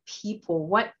encounter people,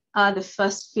 what are the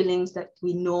first feelings that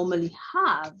we normally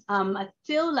have? I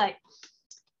feel like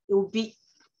it would be,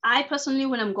 I personally,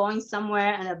 when I'm going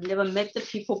somewhere and I've never met the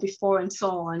people before and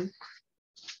so on,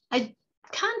 I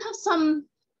can have some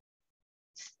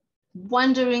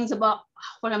wonderings about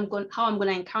how I'm going to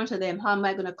encounter them, how am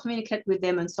I going to communicate with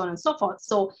them, and so on and so forth.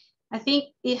 So I think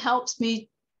it helps me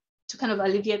to kind of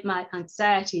alleviate my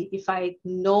anxiety if I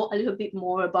know a little bit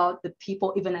more about the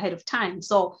people even ahead of time.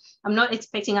 So I'm not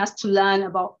expecting us to learn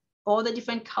about all the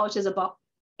different cultures about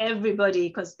everybody,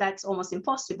 because that's almost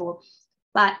impossible.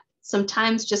 But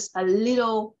sometimes just a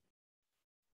little,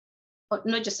 or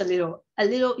not just a little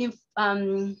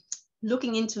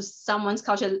looking into someone's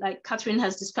culture, like Katherine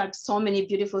has described so many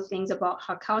beautiful things about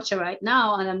her culture right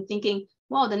now. And I'm thinking,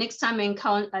 wow, the next time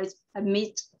I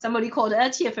meet somebody called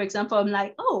Etia, for example, I'm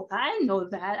like, oh, I know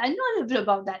that. I know a little bit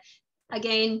about that.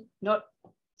 Again, not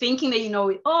thinking that you know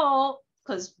it all,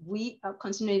 because we are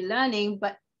continually learning,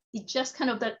 but it just kind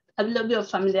of that a little bit of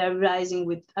familiarizing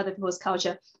with other people's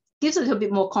culture gives a little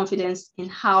bit more confidence in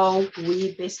how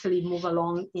we basically move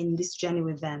along in this journey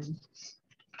with them.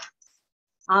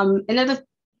 Another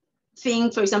thing,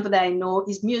 for example, that I know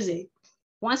is music.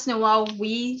 Once in a while,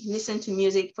 we listen to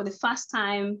music for the first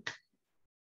time.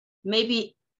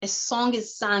 Maybe a song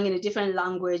is sung in a different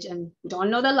language and we don't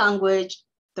know the language.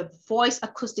 The voice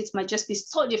acoustics might just be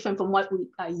so different from what we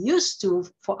are used to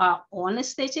for our own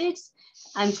aesthetics.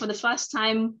 And for the first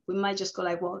time, we might just go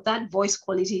like, well, that voice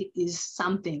quality is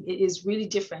something. It is really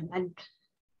different. And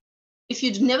if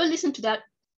you'd never listened to that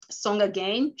song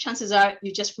again, chances are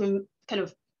you just kind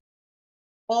of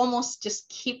almost just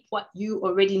keep what you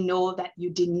already know that you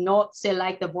did not say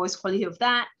like the voice quality of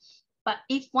that. But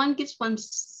if one gives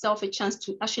oneself a chance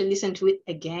to actually listen to it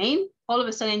again, all of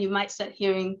a sudden you might start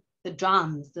hearing the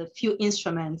drums, the few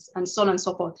instruments, and so on and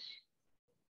so forth.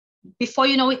 Before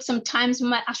you know it, sometimes you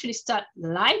might actually start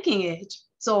liking it.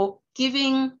 So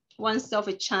giving oneself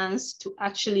a chance to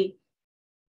actually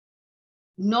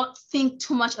not think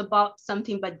too much about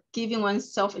something, but giving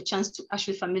oneself a chance to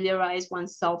actually familiarize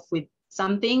oneself with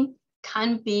something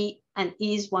can be and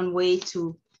is one way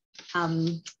to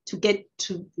get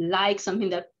to like something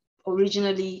that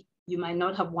originally you might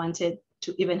not have wanted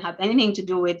to even have anything to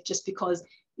do with, just because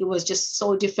it was just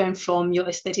so different from your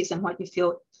aesthetics and what you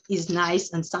feel is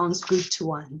nice and sounds good to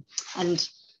one. And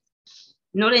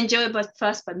not enjoyable at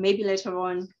first, but maybe later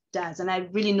on does. And I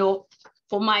really know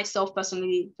for myself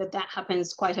personally that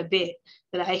happens quite a bit,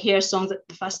 that I hear songs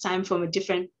the first time from a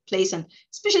different place, and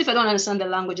especially if I don't understand the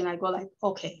language, and I go like,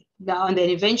 okay, now and then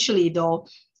eventually though,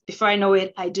 before I know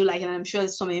it, I do like it. And I'm sure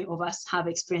so many of us have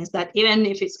experienced that, even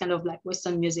if it's kind of like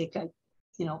Western music,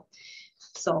 you know.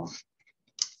 So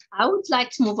I would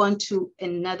like to move on to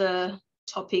another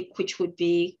topic, which would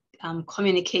be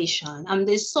communication.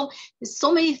 There's so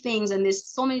many things, and there's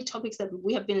so many topics that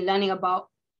we have been learning about,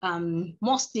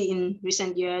 mostly in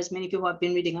recent years. Many people have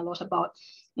been reading a lot about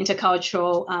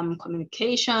intercultural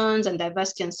communications and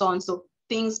diversity and so on. So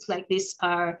things like this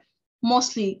are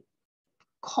mostly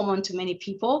common to many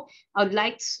people. I would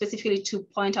like specifically to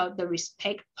point out the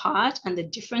respect part and the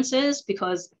differences,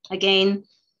 because again,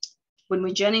 when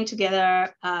we're journeying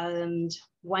together and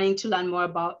wanting to learn more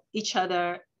about each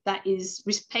other, that is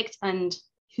respect and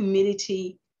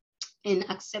humility in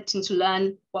accepting to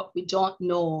learn what we don't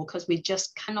know, because we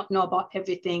just cannot know about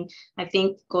everything, I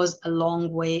think goes a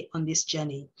long way on this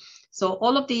journey. So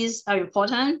all of these are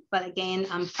important, but again,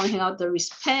 I'm pointing out the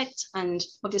respect and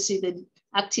obviously the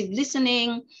active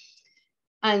listening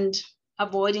and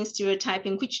avoiding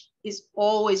stereotyping, which is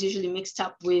always usually mixed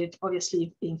up with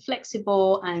obviously being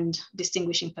flexible and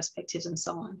distinguishing perspectives and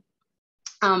so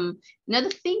on.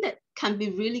 Another thing that can be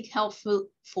really helpful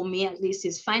for me, at least,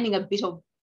 is finding a bit of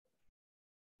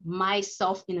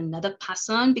myself in another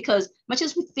person, because much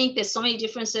as we think there's so many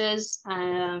differences,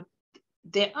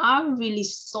 there are really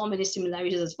so many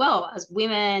similarities as well. As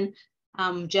women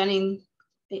journeying,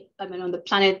 on the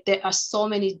planet, there are so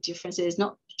many differences,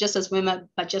 not just as women,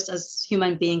 but just as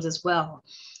human beings as well.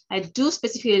 I do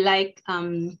specifically like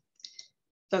the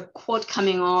quote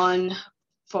coming on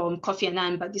from Kofi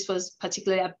Annan, but this was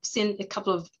particularly, I've seen a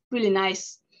couple of really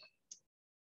nice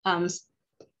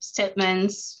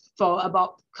statements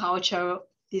about culture.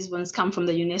 These ones come from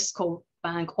the UNESCO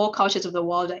Bank. All cultures of the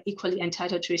world are equally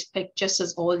entitled to respect, just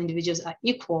as all individuals are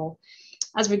equal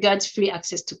as regards free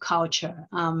access to culture.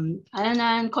 And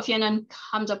then Kofi Annan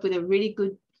comes up with a really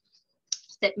good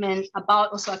statement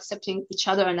about also accepting each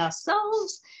other and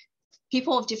ourselves.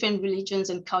 People of different religions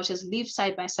and cultures live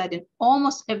side by side in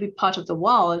almost every part of the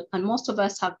world, and most of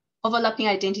us have overlapping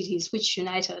identities which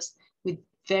unite us with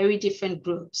very different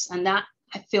groups. And that,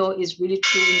 I feel, is really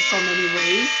true in so many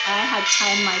ways. I had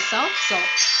time myself, so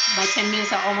my 10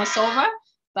 minutes are almost over,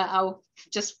 but I'll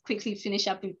just quickly finish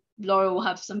up. Laura will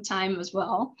have some time as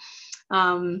well.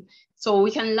 So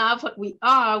we can love what we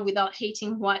are without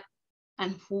hating what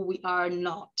and who we are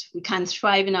not. We can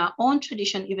thrive in our own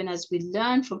tradition, even as we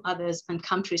learn from others and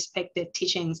come to respect their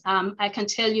teachings. I can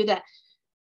tell you that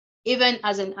even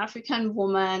as an African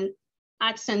woman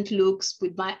at St. Luke's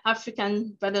with my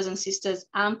African brothers and sisters,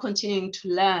 I'm continuing to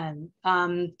learn.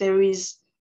 There is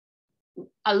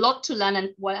a lot to learn,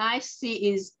 and what I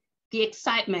see is the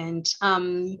excitement.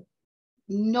 We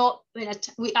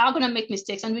are going to make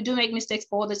mistakes, and we do make mistakes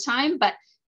all the time, but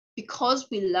because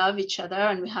we love each other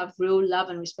and we have real love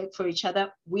and respect for each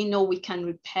other, we know we can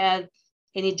repair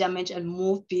any damage and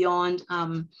move beyond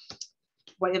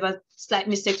whatever slight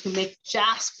mistakes we make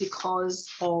just because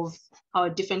of our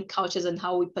different cultures and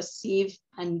how we perceive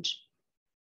and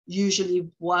usually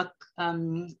work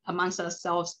amongst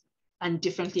ourselves and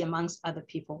differently amongst other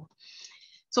people.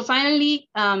 So finally,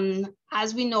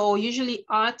 as we know, usually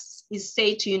arts is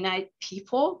said to unite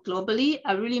people globally.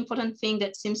 A really important thing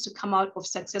that seems to come out of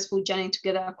successful journeying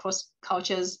together across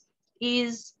cultures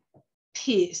is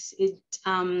peace.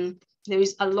 There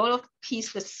is a lot of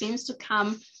peace that seems to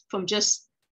come from just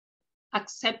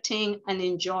accepting and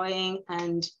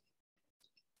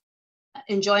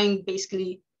enjoying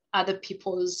basically other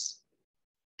people's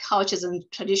cultures and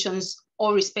traditions,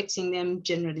 or respecting them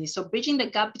generally. So bridging the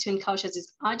gap between cultures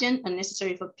is urgent and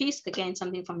necessary for peace. Again,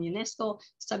 something from UNESCO,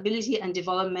 Stability and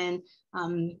Development,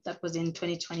 that was in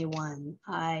 2021.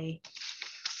 I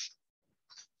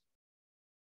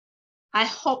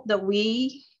hope that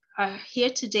we are here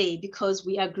today because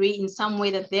we agree in some way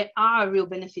that there are real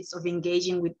benefits of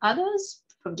engaging with others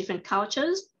from different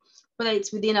cultures, whether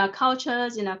it's within our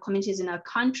cultures, in our communities, in our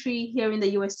country, here in the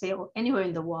USA, or anywhere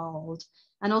in the world.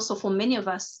 And also for many of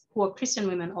us who are Christian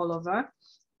women all over,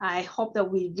 I hope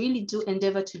that we really do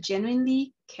endeavor to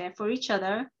genuinely care for each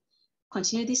other,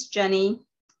 continue this journey,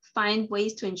 find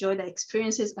ways to enjoy the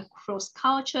experiences across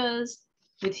cultures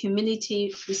with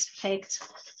humility, respect,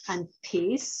 and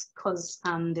peace, because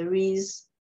there is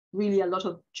really a lot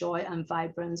of joy and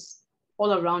vibrance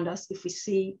all around us if we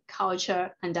see culture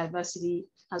and diversity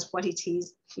as what it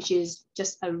is, which is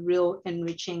just a real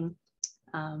enriching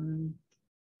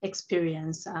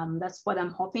experience. That's what I'm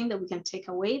hoping that we can take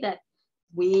away, that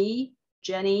we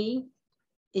journey,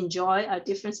 enjoy our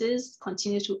differences,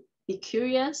 continue to be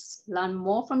curious, learn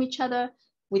more from each other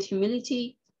with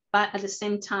humility, but at the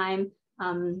same time,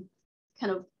 kind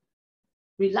of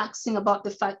relaxing about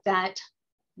the fact that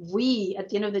we, at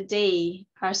the end of the day,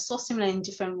 are so similar in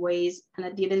different ways. And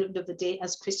at the end of the day,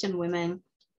 as Christian women,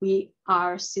 we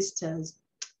are sisters,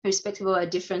 irrespective of our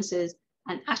differences,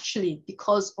 and actually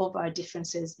because of our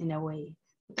differences in a way.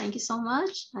 Thank you so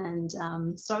much.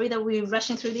 And sorry that we're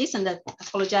rushing through this, and that I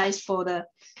apologize for the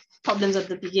problems at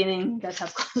the beginning that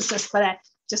have caused us, but I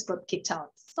just got kicked out.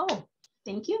 So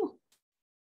thank you.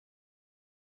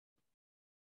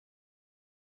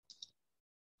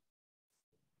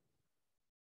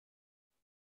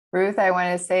 Ruth, I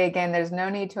want to say again, there's no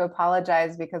need to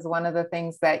apologize, because one of the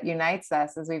things that unites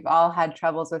us is we've all had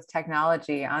troubles with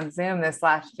technology on Zoom this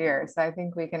last year. So I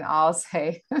think we can all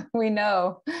say we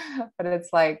know what it's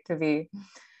like to be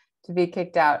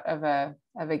kicked out of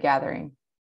a gathering.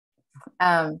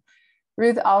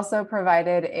 Ruth also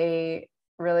provided a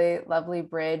really lovely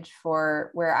bridge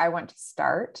for where I want to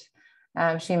start.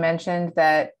 She mentioned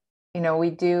that, we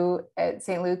do at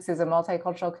St. Luke's is a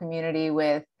multicultural community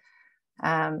with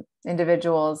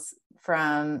individuals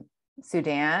from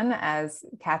Sudan, as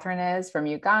Katherine is, from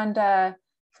Uganda,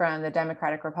 from the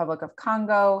Democratic Republic of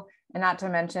Congo, and not to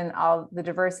mention all the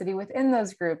diversity within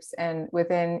those groups and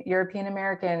within European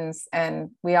Americans.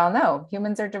 And we all know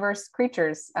humans are diverse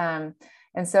creatures. And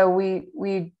so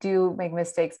we do make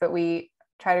mistakes, but we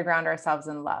try to ground ourselves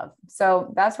in love.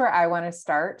 So that's where I want to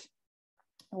start.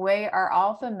 We are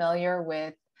all familiar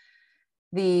with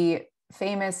the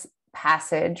famous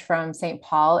passage from St.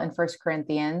 Paul in 1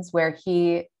 Corinthians, where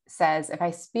he says, if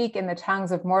I speak in the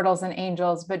tongues of mortals and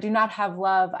angels, but do not have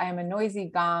love, I am a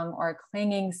noisy gong or a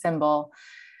clanging cymbal.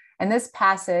 And this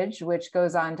passage, which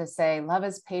goes on to say, love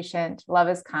is patient, love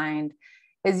is kind,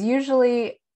 is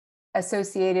usually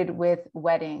associated with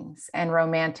weddings and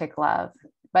romantic love.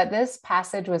 But this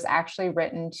passage was actually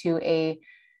written to a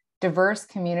diverse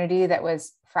community that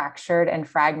was fractured and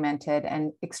fragmented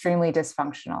and extremely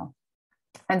dysfunctional.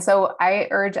 And so I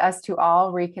urge us to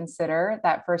all reconsider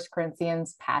that 1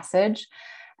 Corinthians passage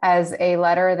as a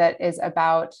letter that is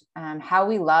about how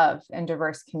we love in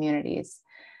diverse communities.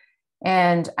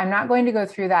 And I'm not going to go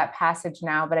through that passage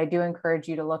now, but I do encourage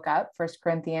you to look up 1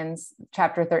 Corinthians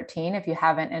chapter 13 if you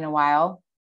haven't in a while.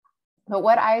 But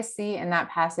what I see in that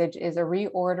passage is a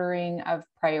reordering of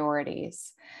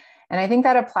priorities. And I think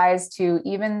that applies to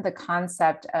even the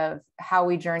concept of how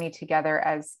we journey together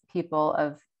as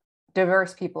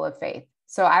diverse people of faith.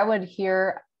 So I would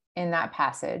hear in that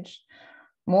passage,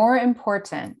 more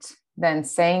important than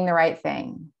saying the right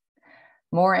thing,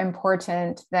 more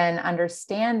important than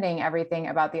understanding everything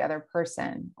about the other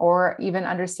person, or even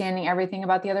understanding everything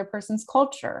about the other person's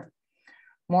culture,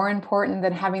 more important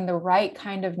than having the right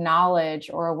kind of knowledge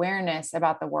or awareness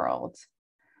about the world,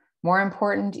 more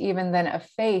important even than a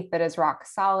faith that is rock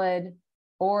solid,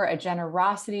 or a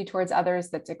generosity towards others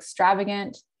that's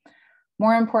extravagant.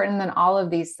 More important than all of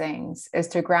these things is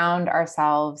to ground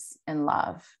ourselves in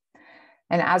love.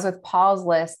 And as with Paul's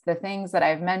list, the things that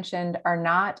I've mentioned are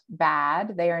not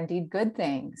bad. They are indeed good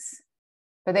things,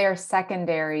 but they are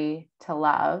secondary to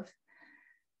love.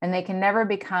 And they can never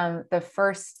become the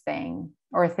first thing,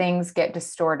 or things get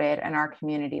distorted in our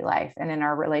community life and in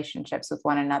our relationships with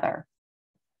one another.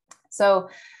 So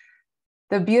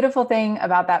the beautiful thing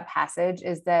about that passage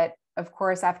is that, of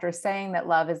course, after saying that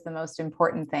love is the most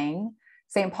important thing,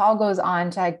 St. Paul goes on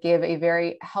to give a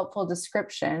very helpful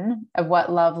description of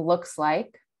what love looks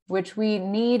like, which we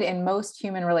need in most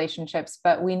human relationships,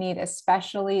 but we need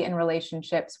especially in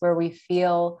relationships where we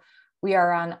feel we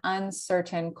are on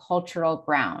uncertain cultural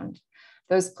ground.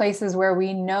 Those places where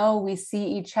we know we see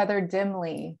each other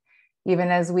dimly,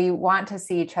 even as we want to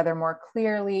see each other more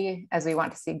clearly, as we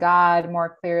want to see God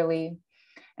more clearly.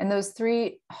 And those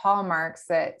three hallmarks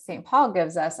that St. Paul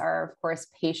gives us are, of course,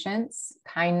 patience,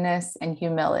 kindness, and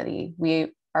humility.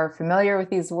 We are familiar with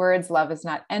these words. Love is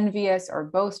not envious or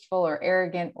boastful or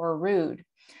arrogant or rude.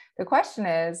 The question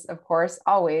is, of course,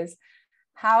 always,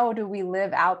 how do we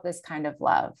live out this kind of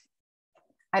love?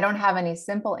 I don't have any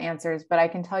simple answers, but I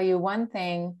can tell you one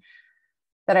thing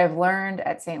that I've learned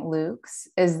at St. Luke's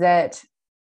is that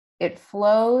it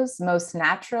flows most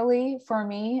naturally for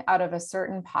me out of a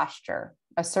certain posture,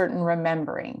 a certain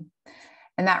remembering.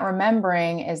 And that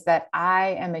remembering is that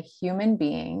I am a human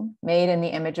being made in the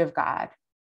image of God.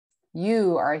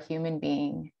 You are a human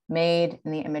being made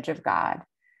in the image of God.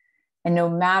 And no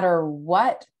matter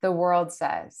what the world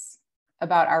says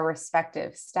about our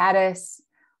respective status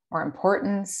or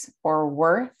importance or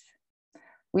worth,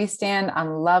 we stand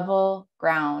on level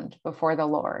ground before the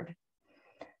Lord.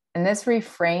 And this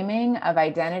reframing of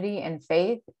identity and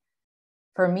faith,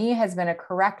 for me, has been a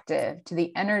corrective to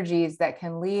the energies that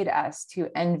can lead us to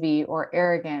envy or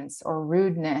arrogance or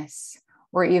rudeness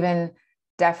or even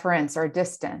deference or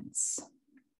distance.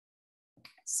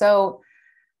 So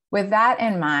with that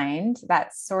in mind,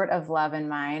 that sort of love in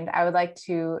mind, I would like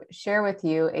to share with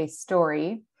you a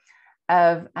story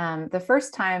of the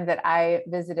first time that I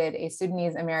visited a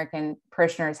Sudanese American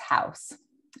parishioner's house.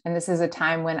 And this is a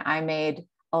time when I made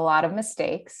a lot of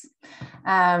mistakes.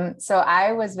 So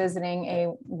I was visiting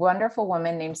a wonderful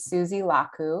woman named Susie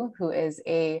Laku, who is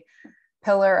a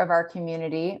pillar of our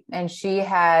community. And she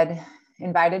had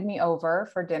invited me over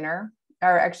for dinner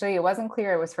or actually it wasn't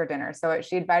clear it was for dinner. So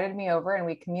she invited me over and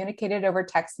we communicated over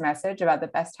text message about the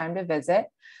best time to visit.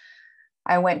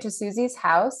 I went to Susie's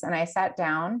house and I sat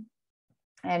down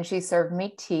and she served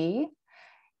me tea.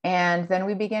 And then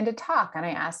we began to talk and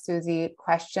I asked Susie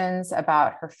questions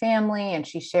about her family and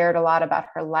she shared a lot about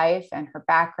her life and her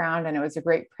background. And it was a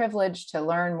great privilege to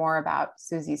learn more about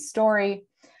Susie's story.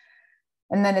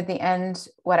 And then at the end,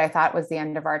 what I thought was the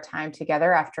end of our time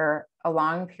together after a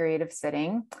long period of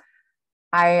sitting,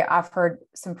 I offered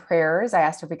some prayers. I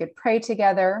asked if we could pray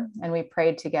together and we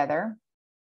prayed together.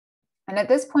 And at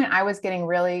this point, I was getting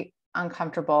really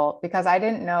uncomfortable because I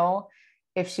didn't know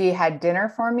if she had dinner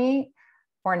for me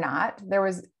or not. There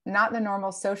was not the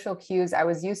normal social cues I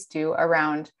was used to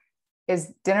around,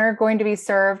 is dinner going to be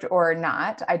served or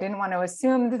not? I didn't want to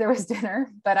assume that there was dinner,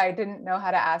 but I didn't know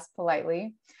how to ask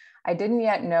politely. I didn't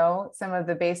yet know some of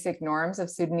the basic norms of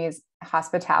Sudanese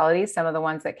hospitality, some of the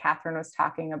ones that Katherine was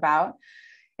talking about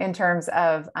in terms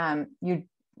of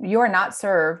you are not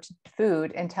served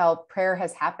food until prayer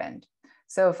has happened.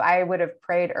 So if I would have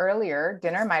prayed earlier,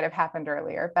 dinner might have happened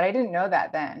earlier, but I didn't know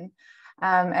that then.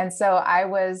 And so I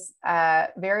was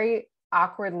very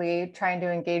awkwardly trying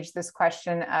to engage this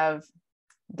question of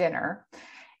dinner.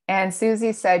 And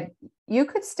Susie said, you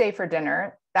could stay for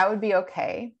dinner. That would be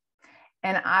okay.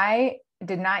 And I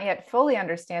did not yet fully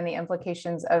understand the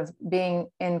implications of being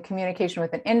in communication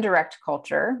with an indirect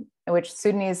culture, in which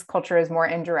Sudanese culture is more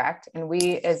indirect. And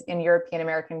we, as in European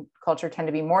American culture, tend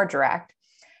to be more direct.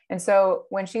 And so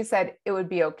when she said it would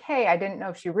be okay, I didn't know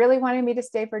if she really wanted me to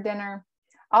stay for dinner.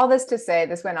 All this to say,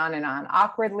 this went on and on.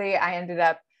 Awkwardly, I ended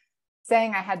up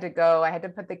saying I had to go. I had to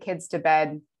put the kids to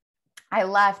bed. I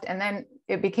left. And then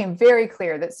it became very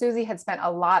clear that Susie had spent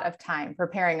a lot of time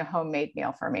preparing a homemade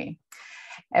meal for me.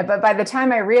 But by the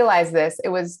time I realized this,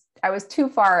 I was too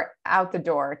far out the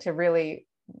door to really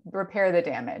repair the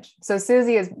damage. So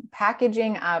Susie is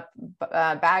packaging up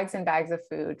bags and bags of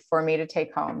food for me to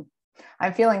take home.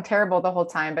 I'm feeling terrible the whole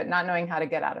time, but not knowing how to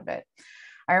get out of it.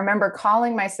 I remember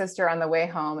calling my sister on the way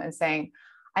home and saying,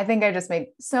 I think I just made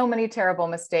so many terrible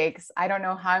mistakes. I don't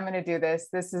know how I'm going to do this.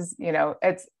 This is,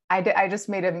 I just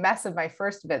made a mess of my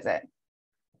first visit.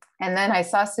 And then I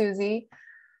saw Susie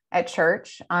at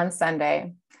church on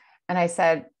Sunday. And I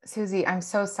said, Susie, I'm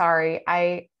so sorry.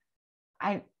 I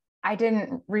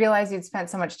didn't realize you'd spent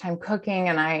so much time cooking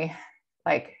and I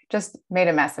just made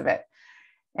a mess of it.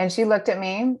 And she looked at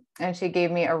me and she gave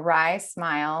me a wry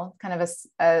smile, kind of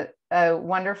a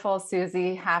wonderful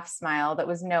Susie half smile that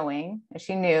was knowing.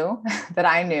 She knew that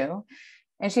I knew,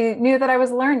 and she knew that I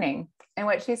was learning. And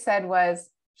what she said was,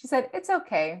 it's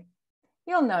okay.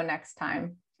 You'll know next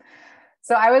time.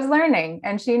 So I was learning,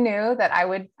 and she knew that I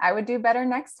would do better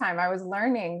next time. I was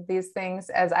learning these things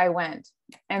as I went.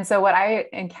 And so what I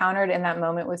encountered in that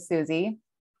moment with Susie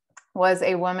was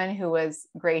a woman who was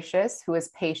gracious, who was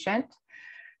patient,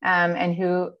 and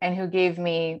who gave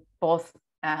me both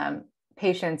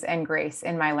patience and grace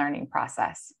in my learning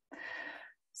process.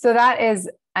 So that is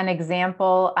an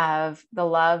example of the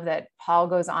love that Paul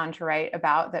goes on to write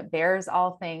about, that bears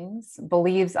all things,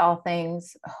 believes all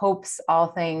things, hopes all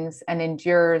things, and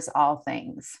endures all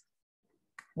things.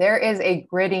 There is a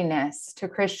grittiness to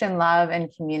Christian love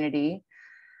and community,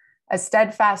 a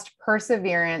steadfast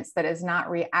perseverance that is not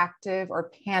reactive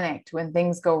or panicked when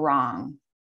things go wrong.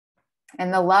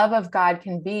 And the love of God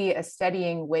can be a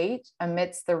steadying weight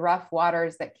amidst the rough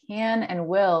waters that can and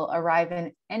will arrive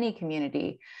in any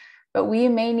community. But we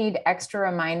may need extra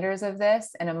reminders of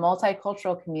this in a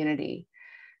multicultural community,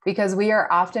 because we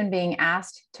are often being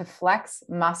asked to flex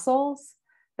muscles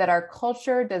that our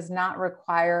culture does not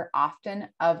require often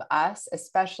of us,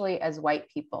 especially as white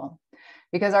people,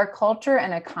 because our culture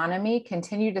and economy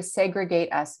continue to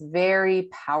segregate us very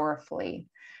powerfully.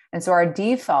 And so our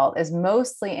default is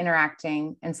mostly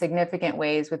interacting in significant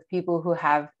ways with people who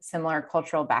have similar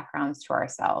cultural backgrounds to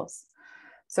ourselves.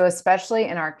 So especially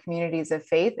in our communities of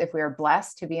faith, if we are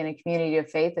blessed to be in a community of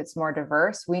faith that's more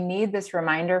diverse, we need this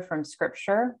reminder from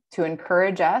Scripture to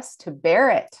encourage us to bear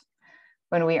it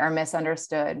when we are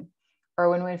misunderstood, or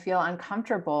when we feel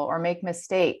uncomfortable or make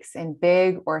mistakes in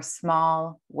big or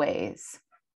small ways.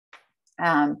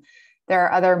 There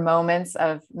are other moments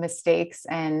of mistakes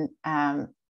and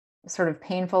sort of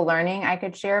painful learning I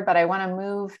could share, but I want to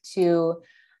move to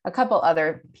a couple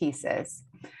other pieces.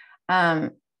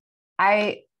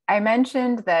 I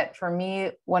mentioned that for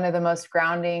me, one of the most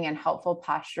grounding and helpful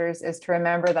postures is to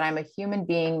remember that I'm a human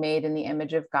being made in the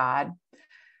image of God.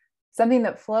 Something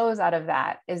that flows out of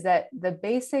that is that the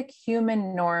basic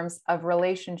human norms of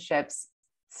relationships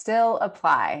still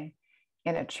apply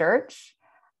in a church,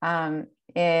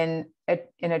 in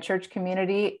a church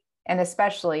community, and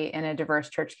especially in a diverse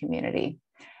church community.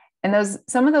 And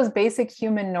some of those basic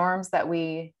human norms that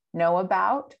we know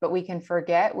about, but we can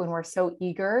forget when we're so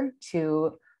eager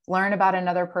to learn about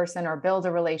another person or build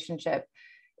a relationship,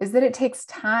 is that it takes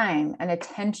time and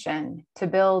attention to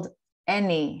build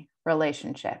any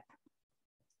relationship.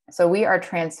 So we are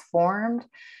transformed,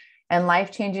 and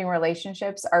life-changing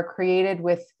relationships are created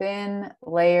with thin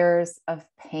layers of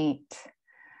paint,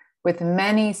 with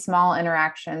many small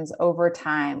interactions over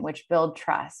time, which build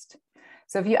trust.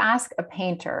 So if you ask a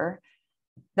painter,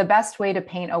 the best way to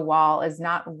paint a wall is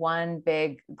not one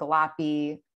big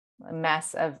gloppy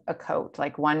mess of a coat,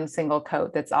 like one single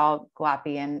coat that's all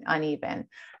gloppy and uneven.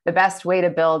 The best way to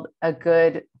build a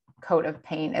good coat of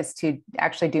paint is to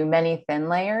actually do many thin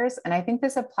layers. And I think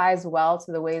this applies well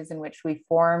to the ways in which we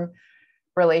form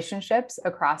relationships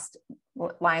across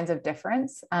lines of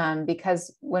difference.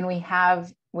 Because when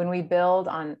we build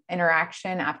on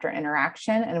interaction after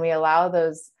interaction, and we allow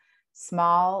those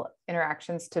small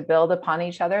interactions to build upon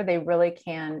each other, they really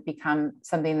can become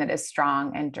something that is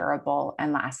strong and durable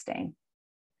and lasting.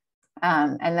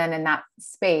 And then in that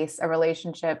space, a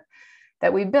relationship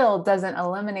that we build doesn't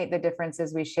eliminate the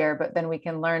differences we share, but then we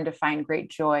can learn to find great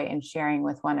joy in sharing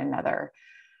with one another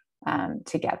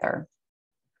together.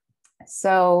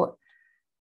 So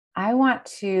I want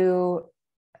to,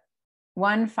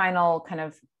 one final kind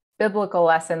of biblical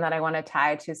lesson that I want to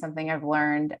tie to something I've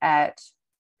learned at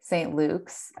St.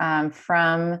 Luke's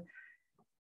from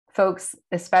folks,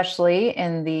 especially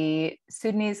in the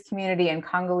Sudanese community and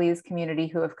Congolese community,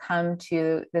 who have come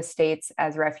to the States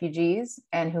as refugees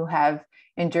and who have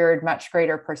endured much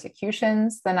greater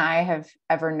persecutions than I have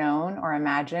ever known or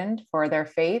imagined for their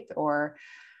faith or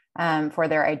for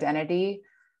their identity,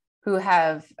 who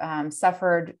have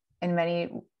suffered in many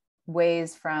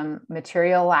ways from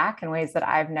material lack in ways that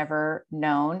I've never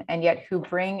known, and yet who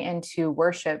bring into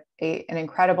worship an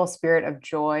incredible spirit of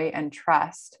joy and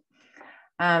trust.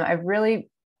 I really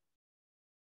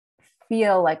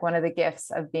feel like one of the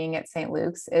gifts of being at St.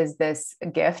 Luke's is this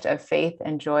gift of faith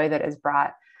and joy that is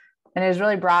brought, and is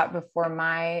really brought before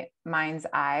my mind's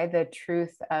eye, the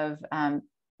truth of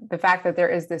the fact that there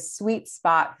is this sweet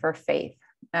spot for faith.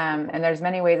 And there's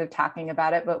many ways of talking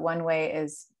about it, but one way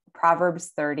is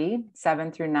Proverbs 30,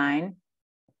 7-9.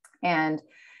 And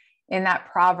in that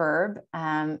proverb,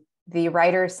 the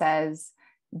writer says,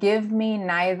 "Give me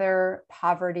neither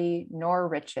poverty nor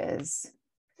riches.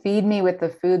 Feed me with the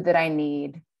food that I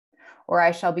need, or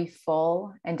I shall be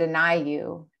full and deny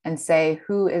you and say,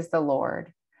 'Who is the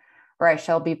Lord?' Or I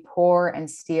shall be poor and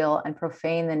steal and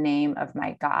profane the name of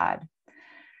my God."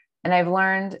 And I've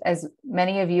learned, as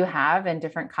many of you have in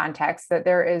different contexts, that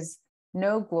there is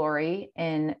no glory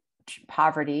in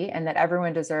poverty and that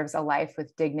everyone deserves a life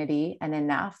with dignity and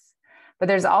enough. But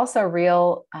there's also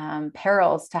real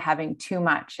perils to having too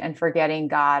much and forgetting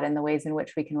God and the ways in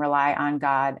which we can rely on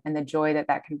God and the joy that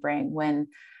that can bring when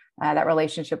that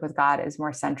relationship with God is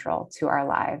more central to our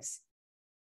lives.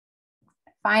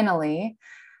 Finally,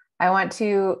 I want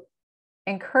to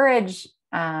encourage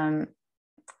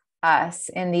us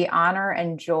in the honor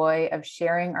and joy of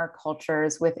sharing our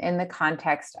cultures within the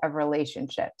context of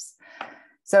relationships.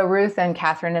 So Ruth and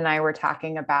Katherine and I were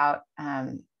talking about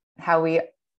how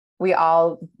we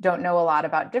all don't know a lot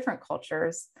about different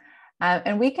cultures.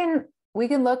 And we can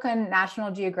look on National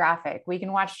Geographic, we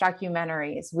can watch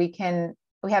documentaries, we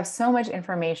have so much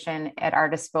information at our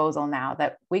disposal now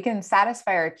that we can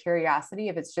satisfy our curiosity,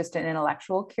 if it's just an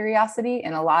intellectual curiosity,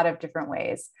 in a lot of different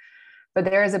ways. But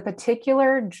there is a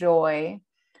particular joy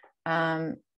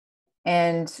and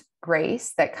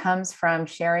grace that comes from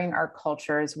sharing our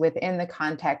cultures within the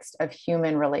context of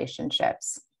human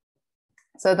relationships.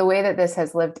 So the way that this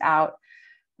has been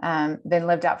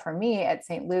lived out for me at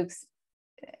St. Luke's,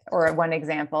 or one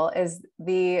example, is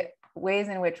the ways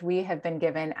in which we have been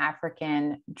given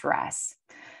African dress.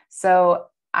 So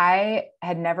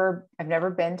I've never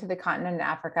been to the continent of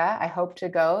Africa. I hope to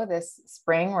go this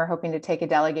spring. We're hoping to take a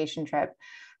delegation trip,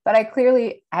 but I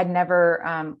clearly had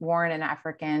never worn an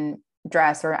African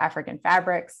dress or African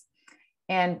fabrics.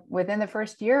 And within the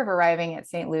first year of arriving at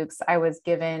St. Luke's, I was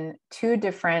given two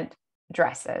different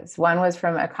dresses. One was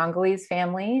from a Congolese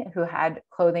family who had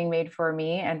clothing made for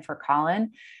me and for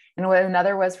Colin. And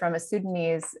another was from a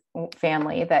Sudanese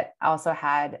family that also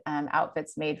had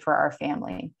outfits made for our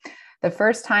family. The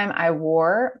first time I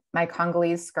wore my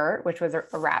Congolese skirt, which was a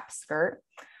wrap skirt,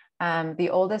 the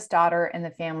oldest daughter in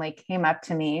the family came up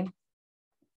to me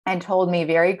and told me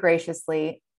very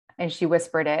graciously and she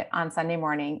whispered it on Sunday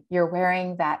morning, "You're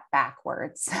wearing that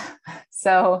backwards."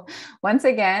 So once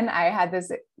again, I had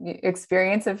this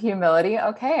experience of humility.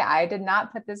 Okay, I did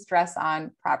not put this dress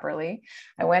on properly.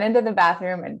 I went into the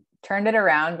bathroom and turned it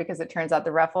around because it turns out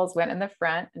the ruffles went in the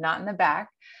front, not in the back.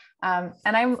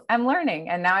 And I'm learning,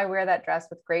 and now I wear that dress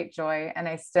with great joy, and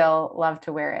I still love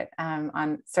to wear it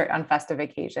on festive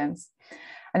occasions.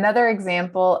 Another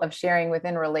example of sharing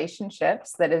within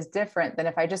relationships that is different than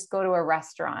if I just go to a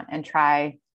restaurant and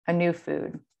try a new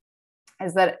food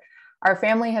is that our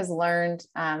family has learned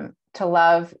to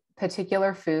love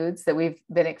particular foods that we've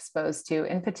been exposed to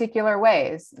in particular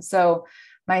ways. So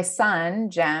my son,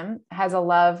 Jem, has a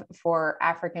love for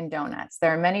African donuts.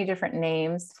 There are many different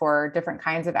names for different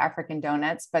kinds of African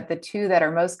donuts, but the two that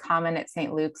are most common at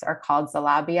St. Luke's are called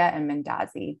Zalabia and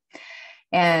Mandazi.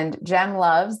 And Jem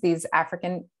loves these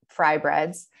African fry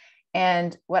breads.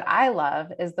 And what I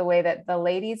love is the way that the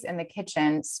ladies in the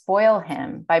kitchen spoil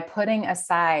him by putting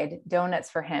aside donuts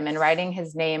for him and writing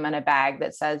his name on a bag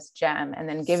that says Jem, and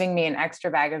then giving me an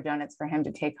extra bag of donuts for him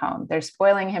to take home. They're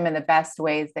spoiling him in the best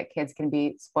ways that kids can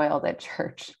be spoiled at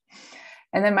church.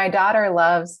 And then my daughter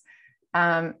loves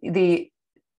the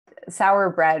sour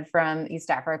bread from East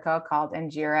Africa called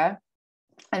injera,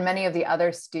 and many of the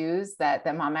other stews that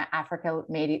the Mama Africa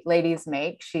ladies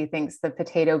make. She thinks the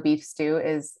potato beef stew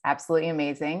is absolutely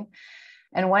amazing.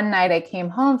 And one night I came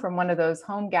home from one of those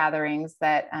home gatherings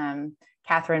that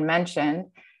Katherine mentioned,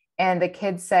 and the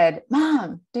kids said,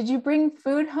 "Mom, did you bring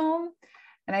food home?"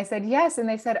 And I said, "Yes." And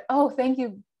they said, "Oh, thank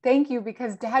you,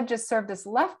 because Dad just served us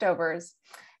leftovers."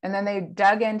 And then they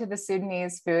dug into the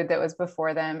Sudanese food that was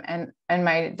before them. And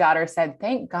my daughter said,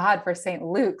 "Thank God for St.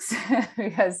 Luke's,"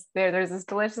 because there's this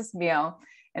delicious meal.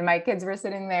 And my kids were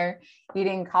sitting there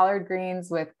eating collard greens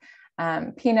with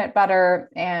peanut butter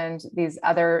and these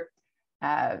other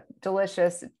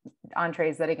delicious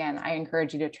entrees that, again, I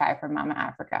encourage you to try from Mama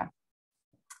Africa.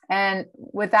 And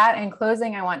with that, in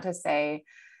closing, I want to say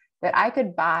that I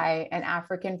could buy an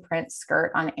African print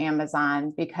skirt on Amazon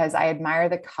because I admire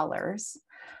the colors,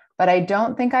 but I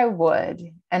don't think I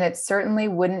would. And it certainly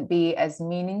wouldn't be as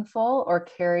meaningful or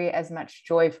carry as much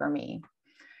joy for me.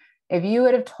 If you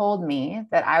would have told me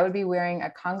that I would be wearing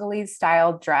a Congolese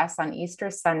style dress on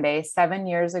Easter Sunday 7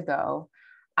 years ago,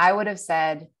 I would have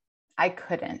said, I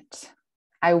couldn't,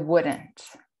 I wouldn't.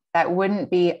 That wouldn't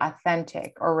be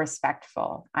authentic or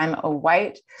respectful. I'm a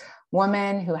white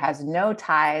woman who has no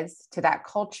ties to that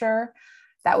culture.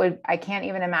 I can't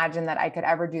even imagine that I could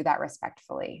ever do that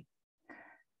respectfully.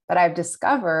 But I've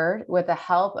discovered, with the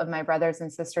help of my brothers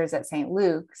and sisters at St.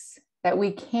 Luke's, that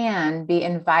we can be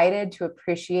invited to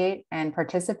appreciate and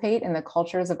participate in the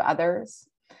cultures of others.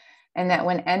 And that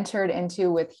when entered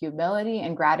into with humility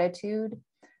and gratitude,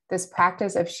 this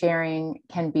practice of sharing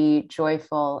can be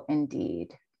joyful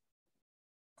indeed.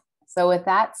 So with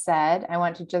that said, I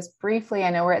want to just briefly, I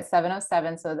know we're at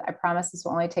 7:07, so I promise this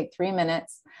will only take 3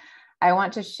 minutes. I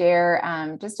want to share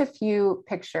just a few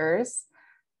pictures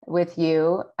with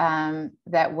you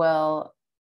that will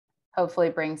hopefully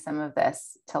bring some of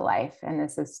this to life. And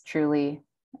this is truly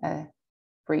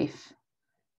brief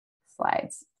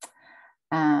slides.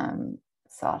 So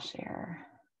I'll share.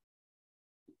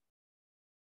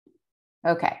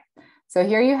 Okay, so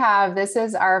here you have, this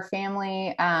is our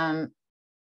family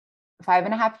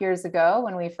 5.5 years ago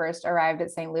when we first arrived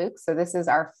at St. Luke's. So this is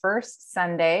our first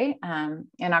Sunday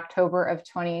in October of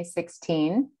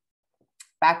 2016.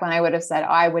 Back when I would have said, oh,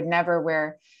 I would never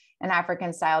wear an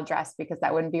African style dress because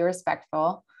that wouldn't be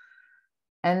respectful.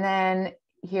 And then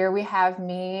here we have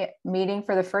me meeting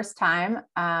for the first time,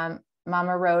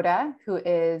 Mama Rhoda, who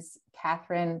is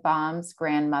Katherine Bom's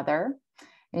grandmother.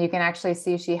 And you can actually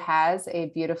see she has a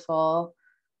beautiful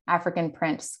African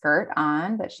print skirt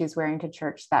on that she's wearing to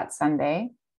church that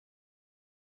Sunday.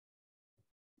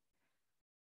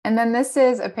 And then this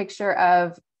is a picture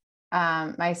of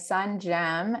my son,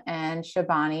 Jem, and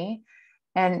Shabani.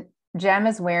 And Jem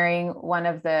is wearing one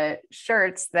of the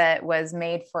shirts that was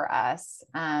made for us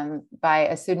by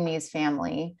a Sudanese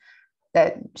family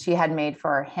that she had made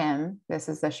for him. This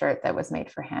is the shirt that was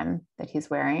made for him that he's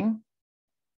wearing.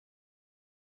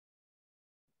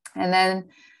 And then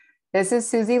this is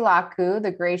Susie Laku,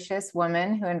 the gracious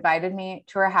woman who invited me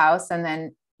to her house and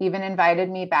then even invited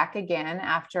me back again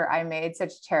after I made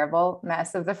such a terrible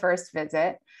mess of the first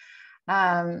visit.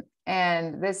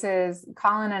 And this is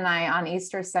Colin and I on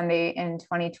Easter Sunday in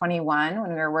 2021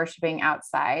 when we were worshiping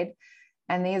outside.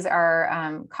 And these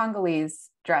are Congolese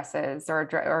dresses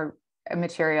or a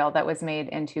material that was made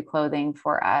into clothing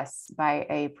for us by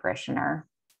a parishioner.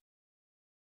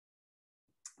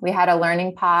 We had a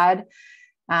learning pod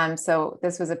So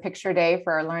this was a picture day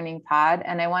for our learning pod.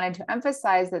 And I wanted to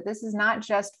emphasize that this is not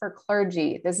just for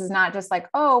clergy. This is not just like,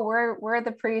 oh, we're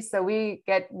the priests, so we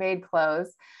get made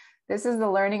clothes. This is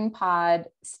the learning pod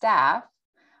staff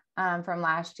from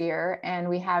last year. And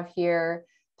we have here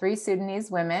 3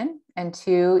 Sudanese women and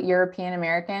 2 European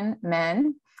American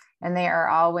men. And they are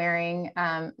all wearing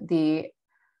the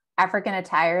African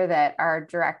attire that our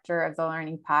director of the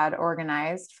learning pod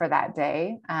organized for that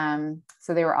day.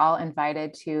 So they were all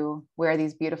invited to wear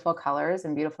these beautiful colors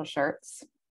and beautiful shirts.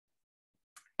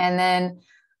 And then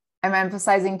I'm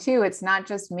emphasizing too, it's not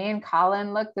just me and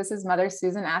Colin. Look, this is Mother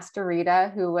Susan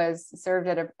Astorita, who was served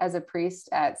as a priest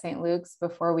at St. Luke's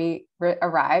before we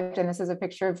arrived. And this is a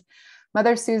picture of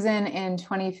Mother Susan in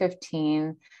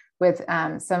 2015 with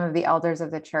some of the elders of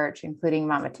the church, including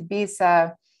Mama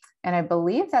Tabisa. And I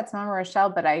believe that's Mama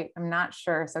Rochelle, but I'm not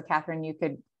sure. So Katherine, you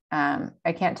could,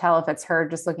 I can't tell if it's her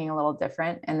just looking a little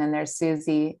different. And then there's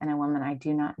Susie and a woman I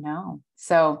do not know.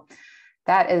 So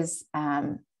that is,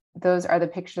 those are the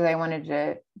pictures I wanted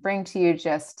to bring to you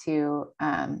just to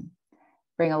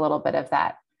bring a little bit of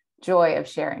that joy of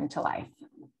sharing to life.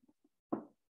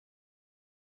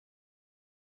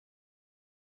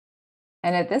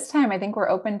 And at this time, I think we're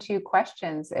open to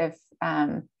questions. If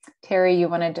Terry, you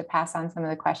wanted to pass on some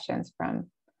of the questions from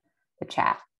the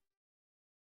chat.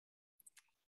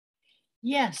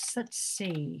 Yes, let's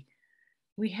see.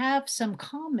 We have some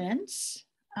comments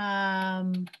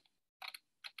from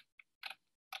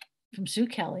Sue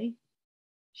Kelly.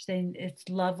 She's saying, it's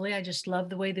lovely. I just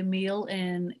love the way the meal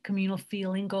and communal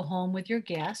feeling go home with your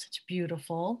guests. It's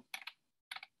beautiful.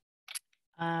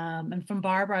 And from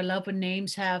Barbara, I love when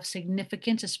names have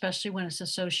significance, especially when it's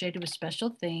associated with special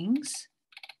things.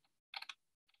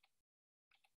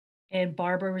 And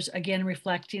Barbara was again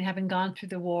reflecting, having gone through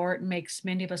the war, it makes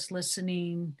many of us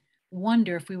listening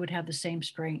wonder if we would have the same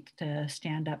strength to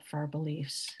stand up for our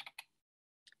beliefs.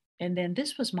 And then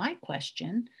this was my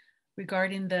question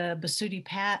regarding the Basuti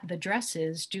the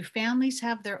dresses. Do families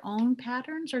have their own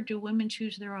patterns or do women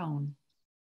choose their own?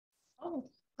 Oh,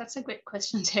 that's a great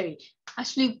question, Terry.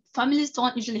 Actually, families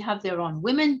don't usually have their own.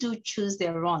 Women do choose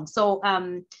their own. So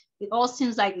it all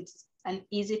seems like it's an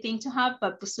easy thing to have,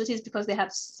 but Basutis, because they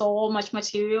have so much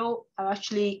material, are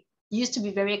actually used to be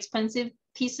very expensive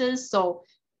pieces. So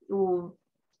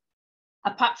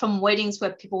apart from weddings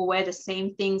where people wear the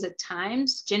same things at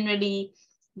times, generally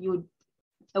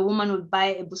a woman would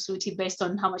buy a Basuti based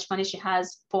on how much money she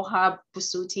has for her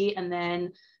Basuti, and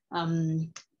then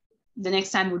the next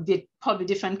time would be probably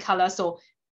different color. So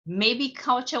maybe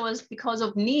culture was because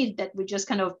of need that we just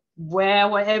kind of wear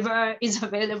whatever is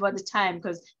available at the time,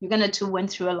 because Uganda too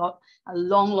went through a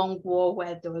long war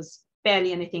where there was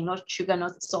barely anything, not sugar,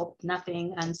 not soap,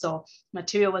 nothing. And so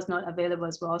material was not available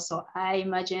as well. So I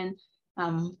imagine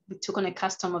we took on a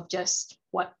custom of just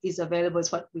what is available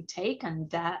is what we take, and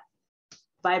that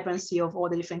vibrancy of all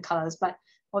the different colors. But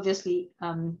obviously,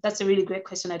 that's a really great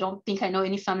question. I don't think I know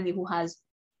any family who has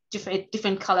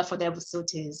different color for their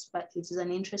Basutis, but it is an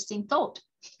interesting thought.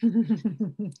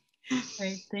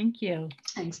 Great, thank you.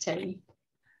 Thanks, Terry.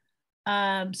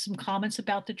 Some comments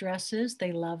about the dresses.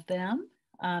 They love them.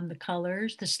 The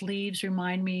colors, the sleeves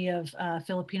remind me of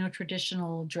Filipino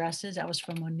traditional dresses. That was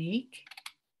from Monique.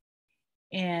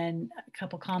 And a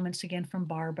couple comments again from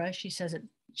Barbara. She says that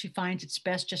she finds it's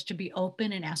best just to be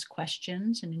open and ask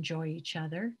questions and enjoy each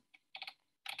other.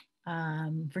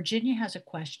 Virginia has a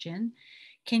question.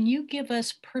 Can you give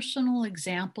us personal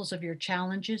examples of your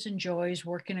challenges and joys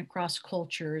working across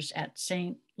cultures at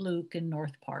St. Luke and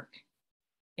North Park?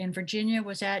 And Virginia,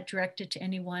 was that directed to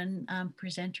any one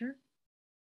presenter?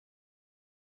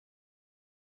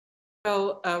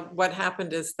 Well, what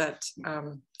happened is that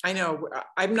I know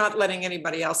I'm not letting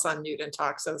anybody else unmute and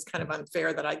talk, so it's kind of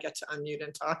unfair that I get to unmute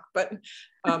and talk, but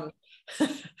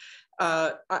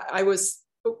I was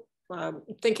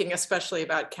thinking especially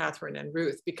about Katherine and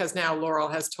Ruth, because now Laurel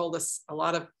has told us a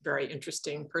lot of very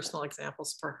interesting personal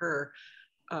examples for her.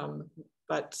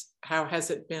 But how has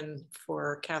it been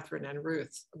for Katherine and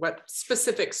Ruth? What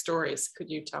specific stories could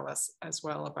you tell us as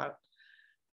well about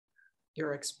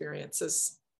your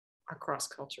experiences across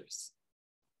cultures?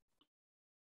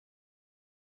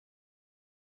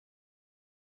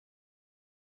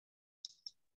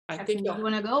 I think you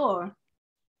want to go, or?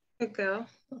 Go.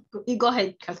 You go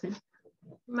ahead, Katherine.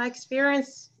 My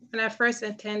experience when I first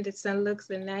attended St.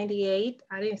 Luke's in '98,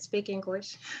 I didn't speak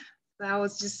English. So I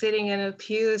was just sitting in the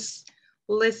pews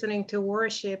listening to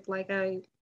worship. Like I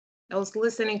was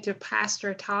listening to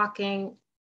pastor talking.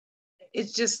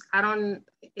 It's just,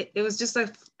 it was just a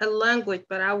language,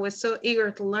 but I was so eager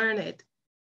to learn it.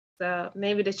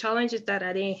 maybe the challenge is that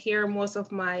I didn't hear most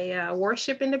of my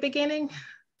worship in the beginning,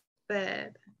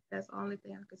 but that's the only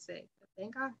thing I could say. But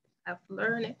thank God I've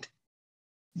learned it.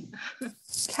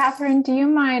 Katherine, do you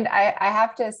mind? I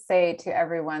have to say to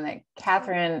everyone that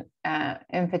Katherine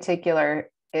in particular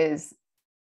is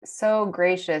so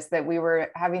gracious that we were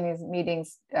having these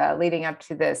meetings leading up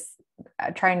to this,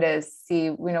 trying to see,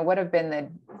 what have been the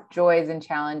joys and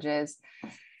challenges.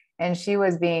 And she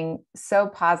was being so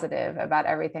positive about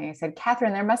everything. I said,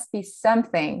 Katherine, there must be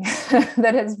something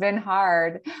that has been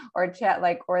hard or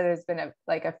there's been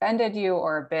offended you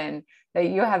or been that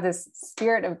you have this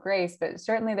spirit of grace, but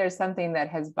certainly there's something that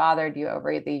has bothered you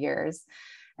over the years.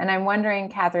 And I'm wondering,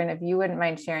 Katherine, if you wouldn't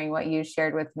mind sharing what you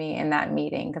shared with me in that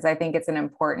meeting, because I think it's an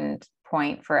important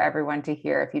point for everyone to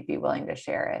hear if you'd be willing to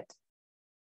share it.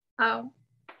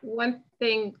 One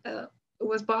thing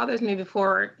was bothers me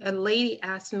before, a lady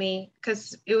asked me,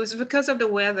 because it was because of the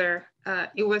weather.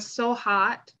 It was so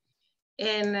hot.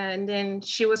 And then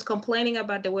she was complaining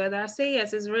about the weather. I say,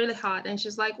 yes, it's really hot. And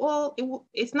she's like, well,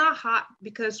 it's not hot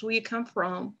because we come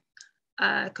from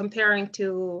comparing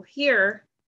to here.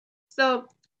 So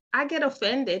I get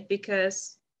offended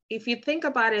because if you think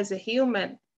about it as a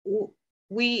human,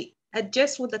 we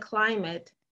adjust with the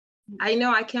climate. I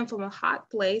know I came from a hot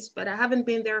place, but I haven't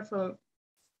been there for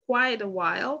quite a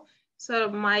while. So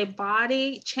my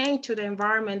body changed to the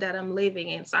environment that I'm living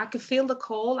in. So I could feel the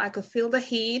cold, I could feel the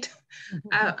heat.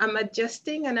 I'm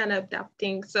adjusting and I'm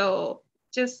adapting. So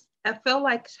I felt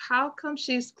like, how come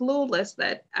she's clueless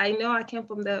that I know I came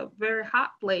from the very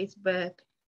hot place, but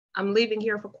I'm living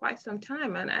here for quite some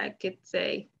time. And I could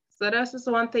say, so that's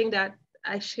just one thing that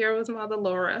I share with Mother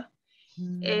Laura.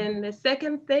 And the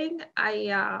second thing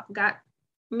got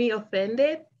me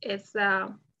offended is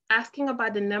asking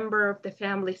about the number of the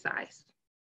family size.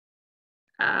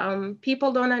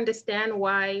 People don't understand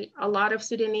why a lot of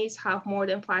Sudanese have more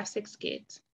than 5-6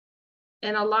 kids.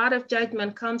 And a lot of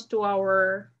judgment comes to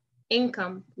our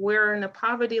income. We're in a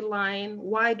poverty line.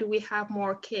 Why do we have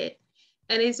more kids?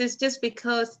 And it's just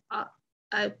because,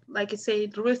 like I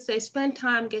say, Ruth says, spend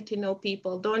time, get to know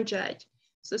people, don't judge.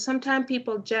 So sometimes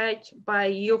people judge by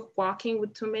you walking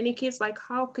with too many kids, like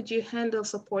how could you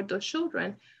support those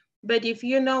children? But if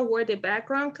you know where the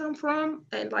background come from,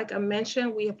 and like I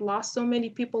mentioned, we have lost so many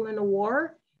people in the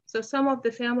war. So some of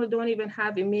the family don't even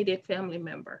have immediate family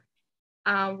member.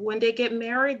 When they get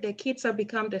married, the kids have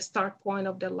become the start point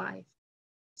of their life.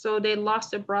 So they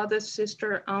lost a brother,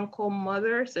 sister, uncle,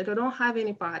 mother, so they don't have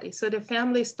anybody. So the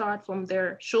family start from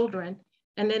their children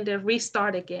and then they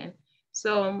restart again.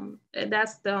 So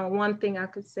that's the one thing I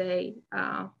could say.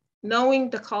 Knowing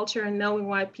the culture and knowing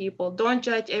white people, don't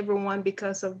judge everyone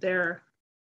because of their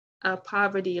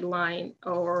poverty line,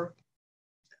 or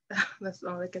that's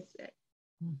all I can say.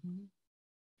 Mm-hmm.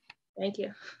 Thank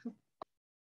you.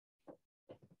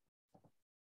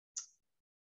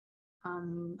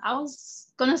 I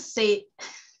was gonna say,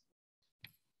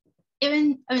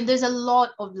 there's a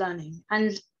lot of learning,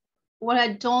 and what I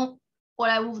do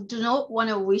not want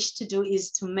to wish to do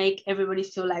is to make everybody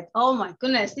feel like, oh my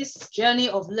goodness, this journey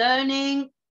of learning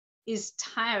is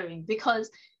tiring, because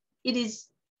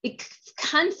it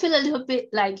can feel a little bit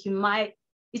like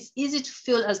it's easy to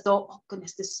feel as though, oh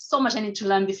goodness, there's so much I need to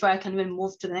learn before I can even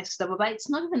move to the next level, but it's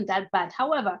not even that bad.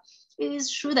 However, it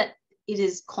is true that it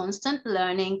is constant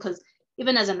learning, because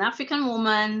even as an African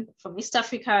woman from East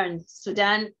Africa and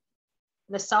Sudan,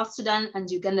 the South Sudan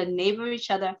and Uganda neighbor each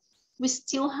other, we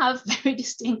still have very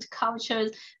distinct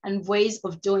cultures and ways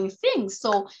of doing things.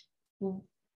 So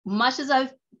much as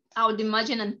I would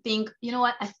imagine and think, you know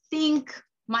what, I think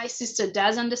my sister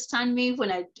does understand me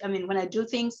when I do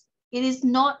things, it is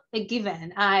not a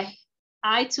given. I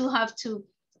too have to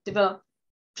develop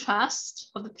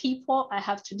trust of the people. I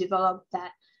have to develop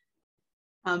that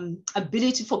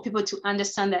ability for people to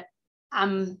understand that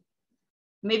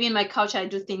maybe in my culture, I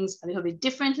do things a little bit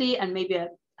differently and maybe a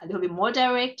little bit more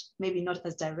direct, maybe not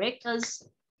as direct as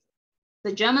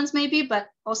the Germans maybe, but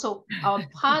also our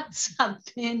paths have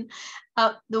been,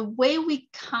 the way we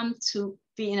come to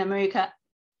be in America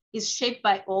is shaped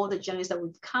by all the journeys that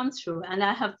we've come through. And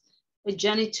I have a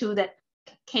journey too that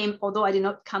came, although I did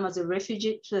not come as a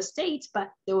refugee to the States,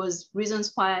 but there was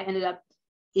reasons why I ended up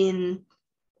in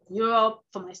Europe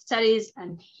for my studies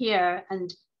and here.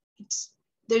 And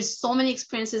there's so many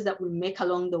experiences that we make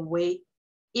along the way,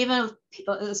 even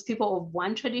as people of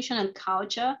one tradition and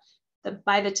culture, that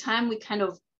by the time we kind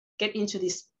of get into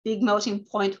this big melting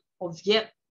point of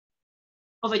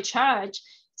a church,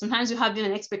 sometimes we have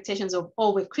even expectations of,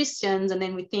 oh, we're Christians, and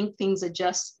then we think things are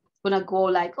just gonna go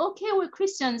like, okay, we're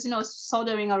Christians,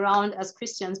 soldering around as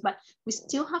Christians, but we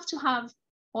still have to have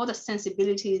all the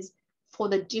sensibilities for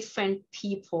the different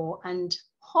people, and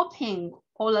hoping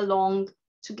all along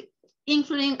to,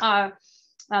 including our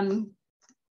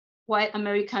white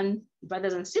American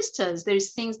brothers and sisters,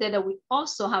 there's things there that we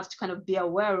also have to kind of be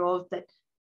aware of, that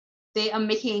they are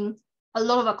making a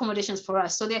lot of accommodations for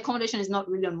us. So the accommodation is not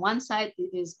really on one side,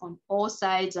 it is on all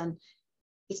sides, and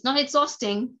it's not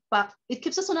exhausting, but it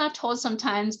keeps us on our toes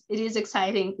sometimes. It is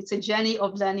exciting. It's a journey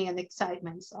of learning and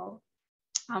excitement. So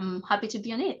I'm happy to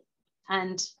be on it.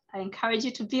 And I encourage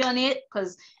you to be on it,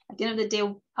 because at the end of the day,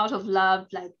 out of love,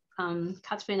 like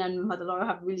Katherine and Mother Laura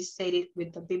have really said it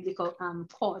with the biblical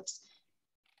quotes,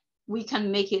 we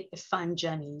can make it a fun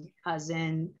journey, as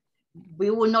in we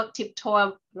will not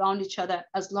tiptoe around each other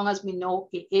as long as we know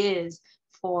it is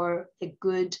for a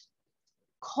good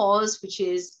cause, which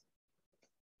is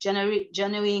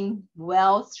journeying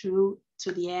well through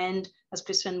to the end as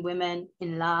Christian women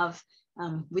in love,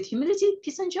 with humility,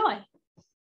 peace, and joy.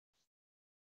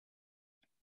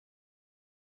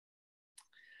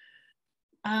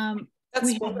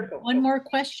 We have one more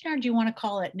question, or do you want to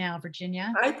call it now,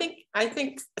 Virginia? I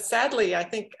think sadly,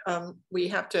 we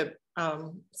have to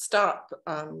stop.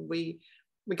 We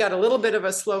got a little bit of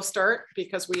a slow start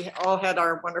because we all had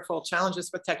our wonderful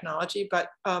challenges with technology, but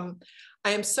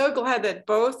I am so glad that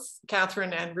both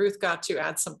Katherine and Ruth got to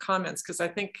add some comments, because I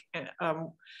think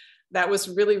that was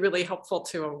really, really helpful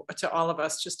to all of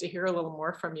us, just to hear a little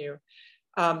more from you.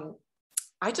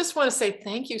 I just want to say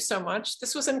thank you so much.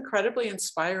 This was incredibly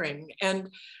inspiring,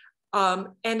 and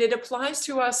it applies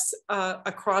to us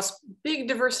across big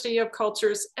diversity of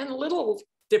cultures and little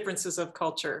differences of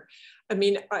culture. I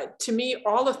mean, to me,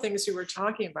 all the things you were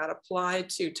talking about apply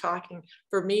to talking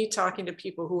to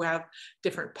people who have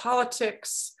different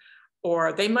politics,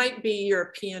 or they might be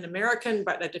European American,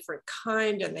 but a different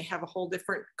kind, and they have a whole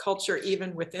different culture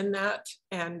even within that,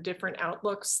 and different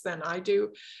outlooks than I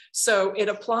do. So it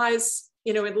applies,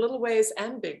 you know, in little ways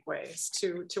and big ways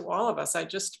to all of us. I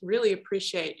just really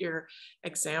appreciate your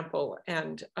example.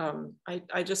 And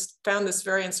I just found this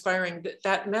very inspiring,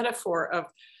 that metaphor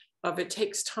of it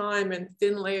takes time and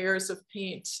thin layers of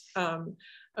paint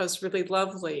was really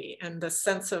lovely, and the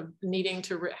sense of needing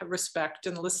to respect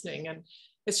and listening. And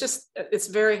it's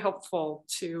very helpful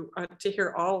to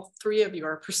hear all three of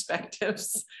your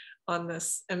perspectives on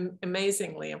this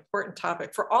amazingly important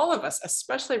topic for all of us,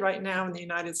 especially right now in the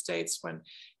United States, when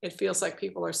it feels like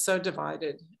people are so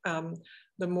divided.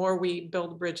 The more we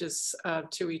build bridges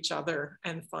to each other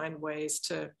and find ways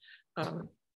to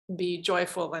be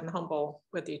joyful and humble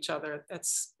with each other,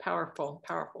 that's powerful,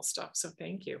 powerful stuff. So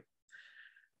thank you.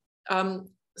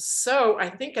 So I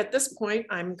think at this point,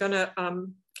 I'm gonna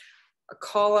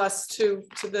call us to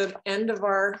the end of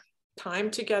our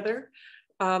time together.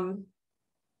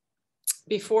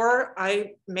 Before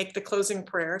I make the closing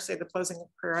prayer, say the closing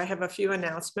prayer, I have a few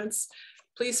announcements.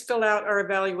 Please fill out our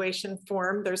evaluation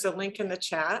form. There's a link in the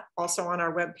chat, also on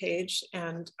our webpage,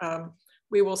 and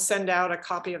we will send out a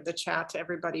copy of the chat to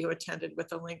everybody who attended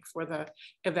with a link for the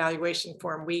evaluation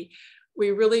form. We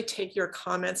really take your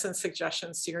comments and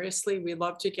suggestions seriously. We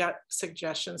love to get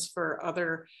suggestions for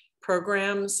other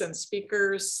programs and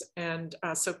speakers, and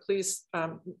so please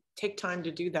take time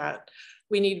to do that.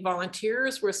 We need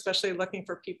volunteers. We're especially looking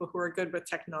for people who are good with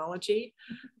technology.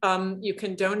 You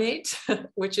can donate,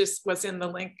 which was in the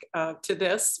link to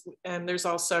this. And there's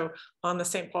also on the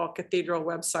St. Paul Cathedral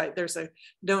website, there's a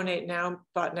donate now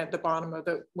button at the bottom of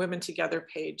the Women Together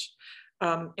page.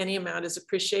 Any amount is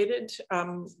appreciated.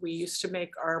 We used to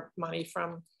make our money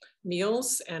from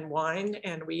meals and wine,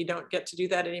 and we don't get to do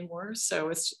that anymore. So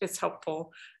it's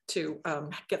helpful to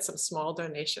get some small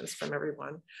donations from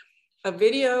everyone. A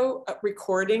video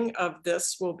recording of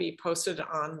this will be posted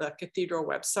on the Cathedral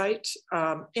website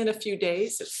in a few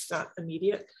days. It's not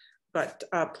immediate, but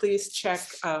please check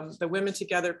the Women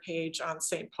Together page on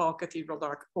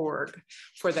stpaulcathedral.org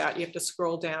for that. You have to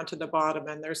scroll down to the bottom,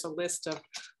 and there's a list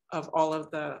of all of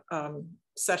the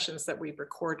sessions that we've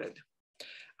recorded.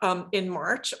 In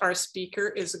March, our speaker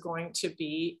is going to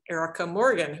be Erica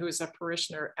Morgan, who is a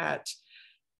parishioner at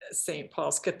St.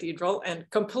 Paul's Cathedral, and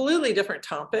completely different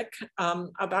topic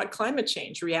about climate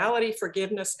change, reality,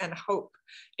 forgiveness, and hope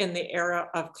in the era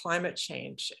of climate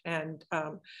change. And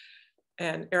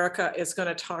Erica is going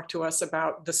to talk to us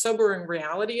about the sobering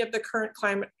reality of the current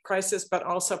climate crisis, but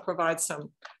also provide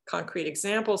some concrete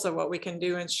examples of what we can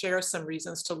do and share some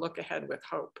reasons to look ahead with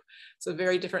hope. It's a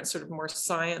very different, sort of more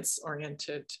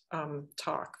science-oriented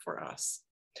talk for us.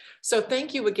 So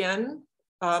thank you again,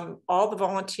 all the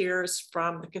volunteers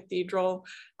from the Cathedral,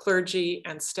 clergy,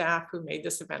 and staff who made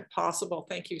this event possible.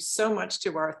 Thank you so much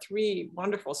to our three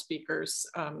wonderful speakers.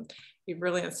 You've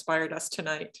really inspired us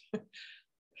tonight.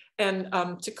 And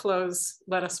to close,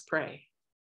 let us pray.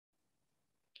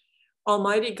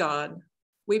 Almighty God,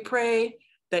 we pray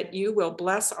that you will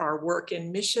bless our work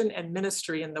in mission and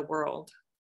ministry in the world.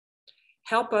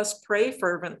 Help us pray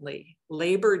fervently,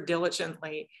 labor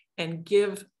diligently, and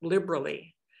give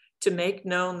liberally to make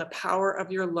known the power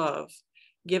of your love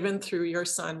given through your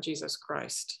Son, Jesus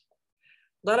Christ.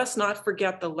 Let us not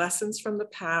forget the lessons from the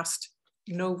past,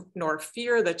 nor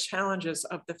fear the challenges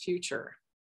of the future.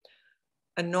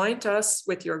 Anoint us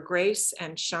with your grace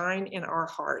and shine in our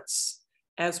hearts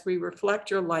as we reflect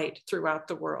your light throughout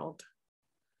the world.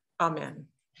 Amen.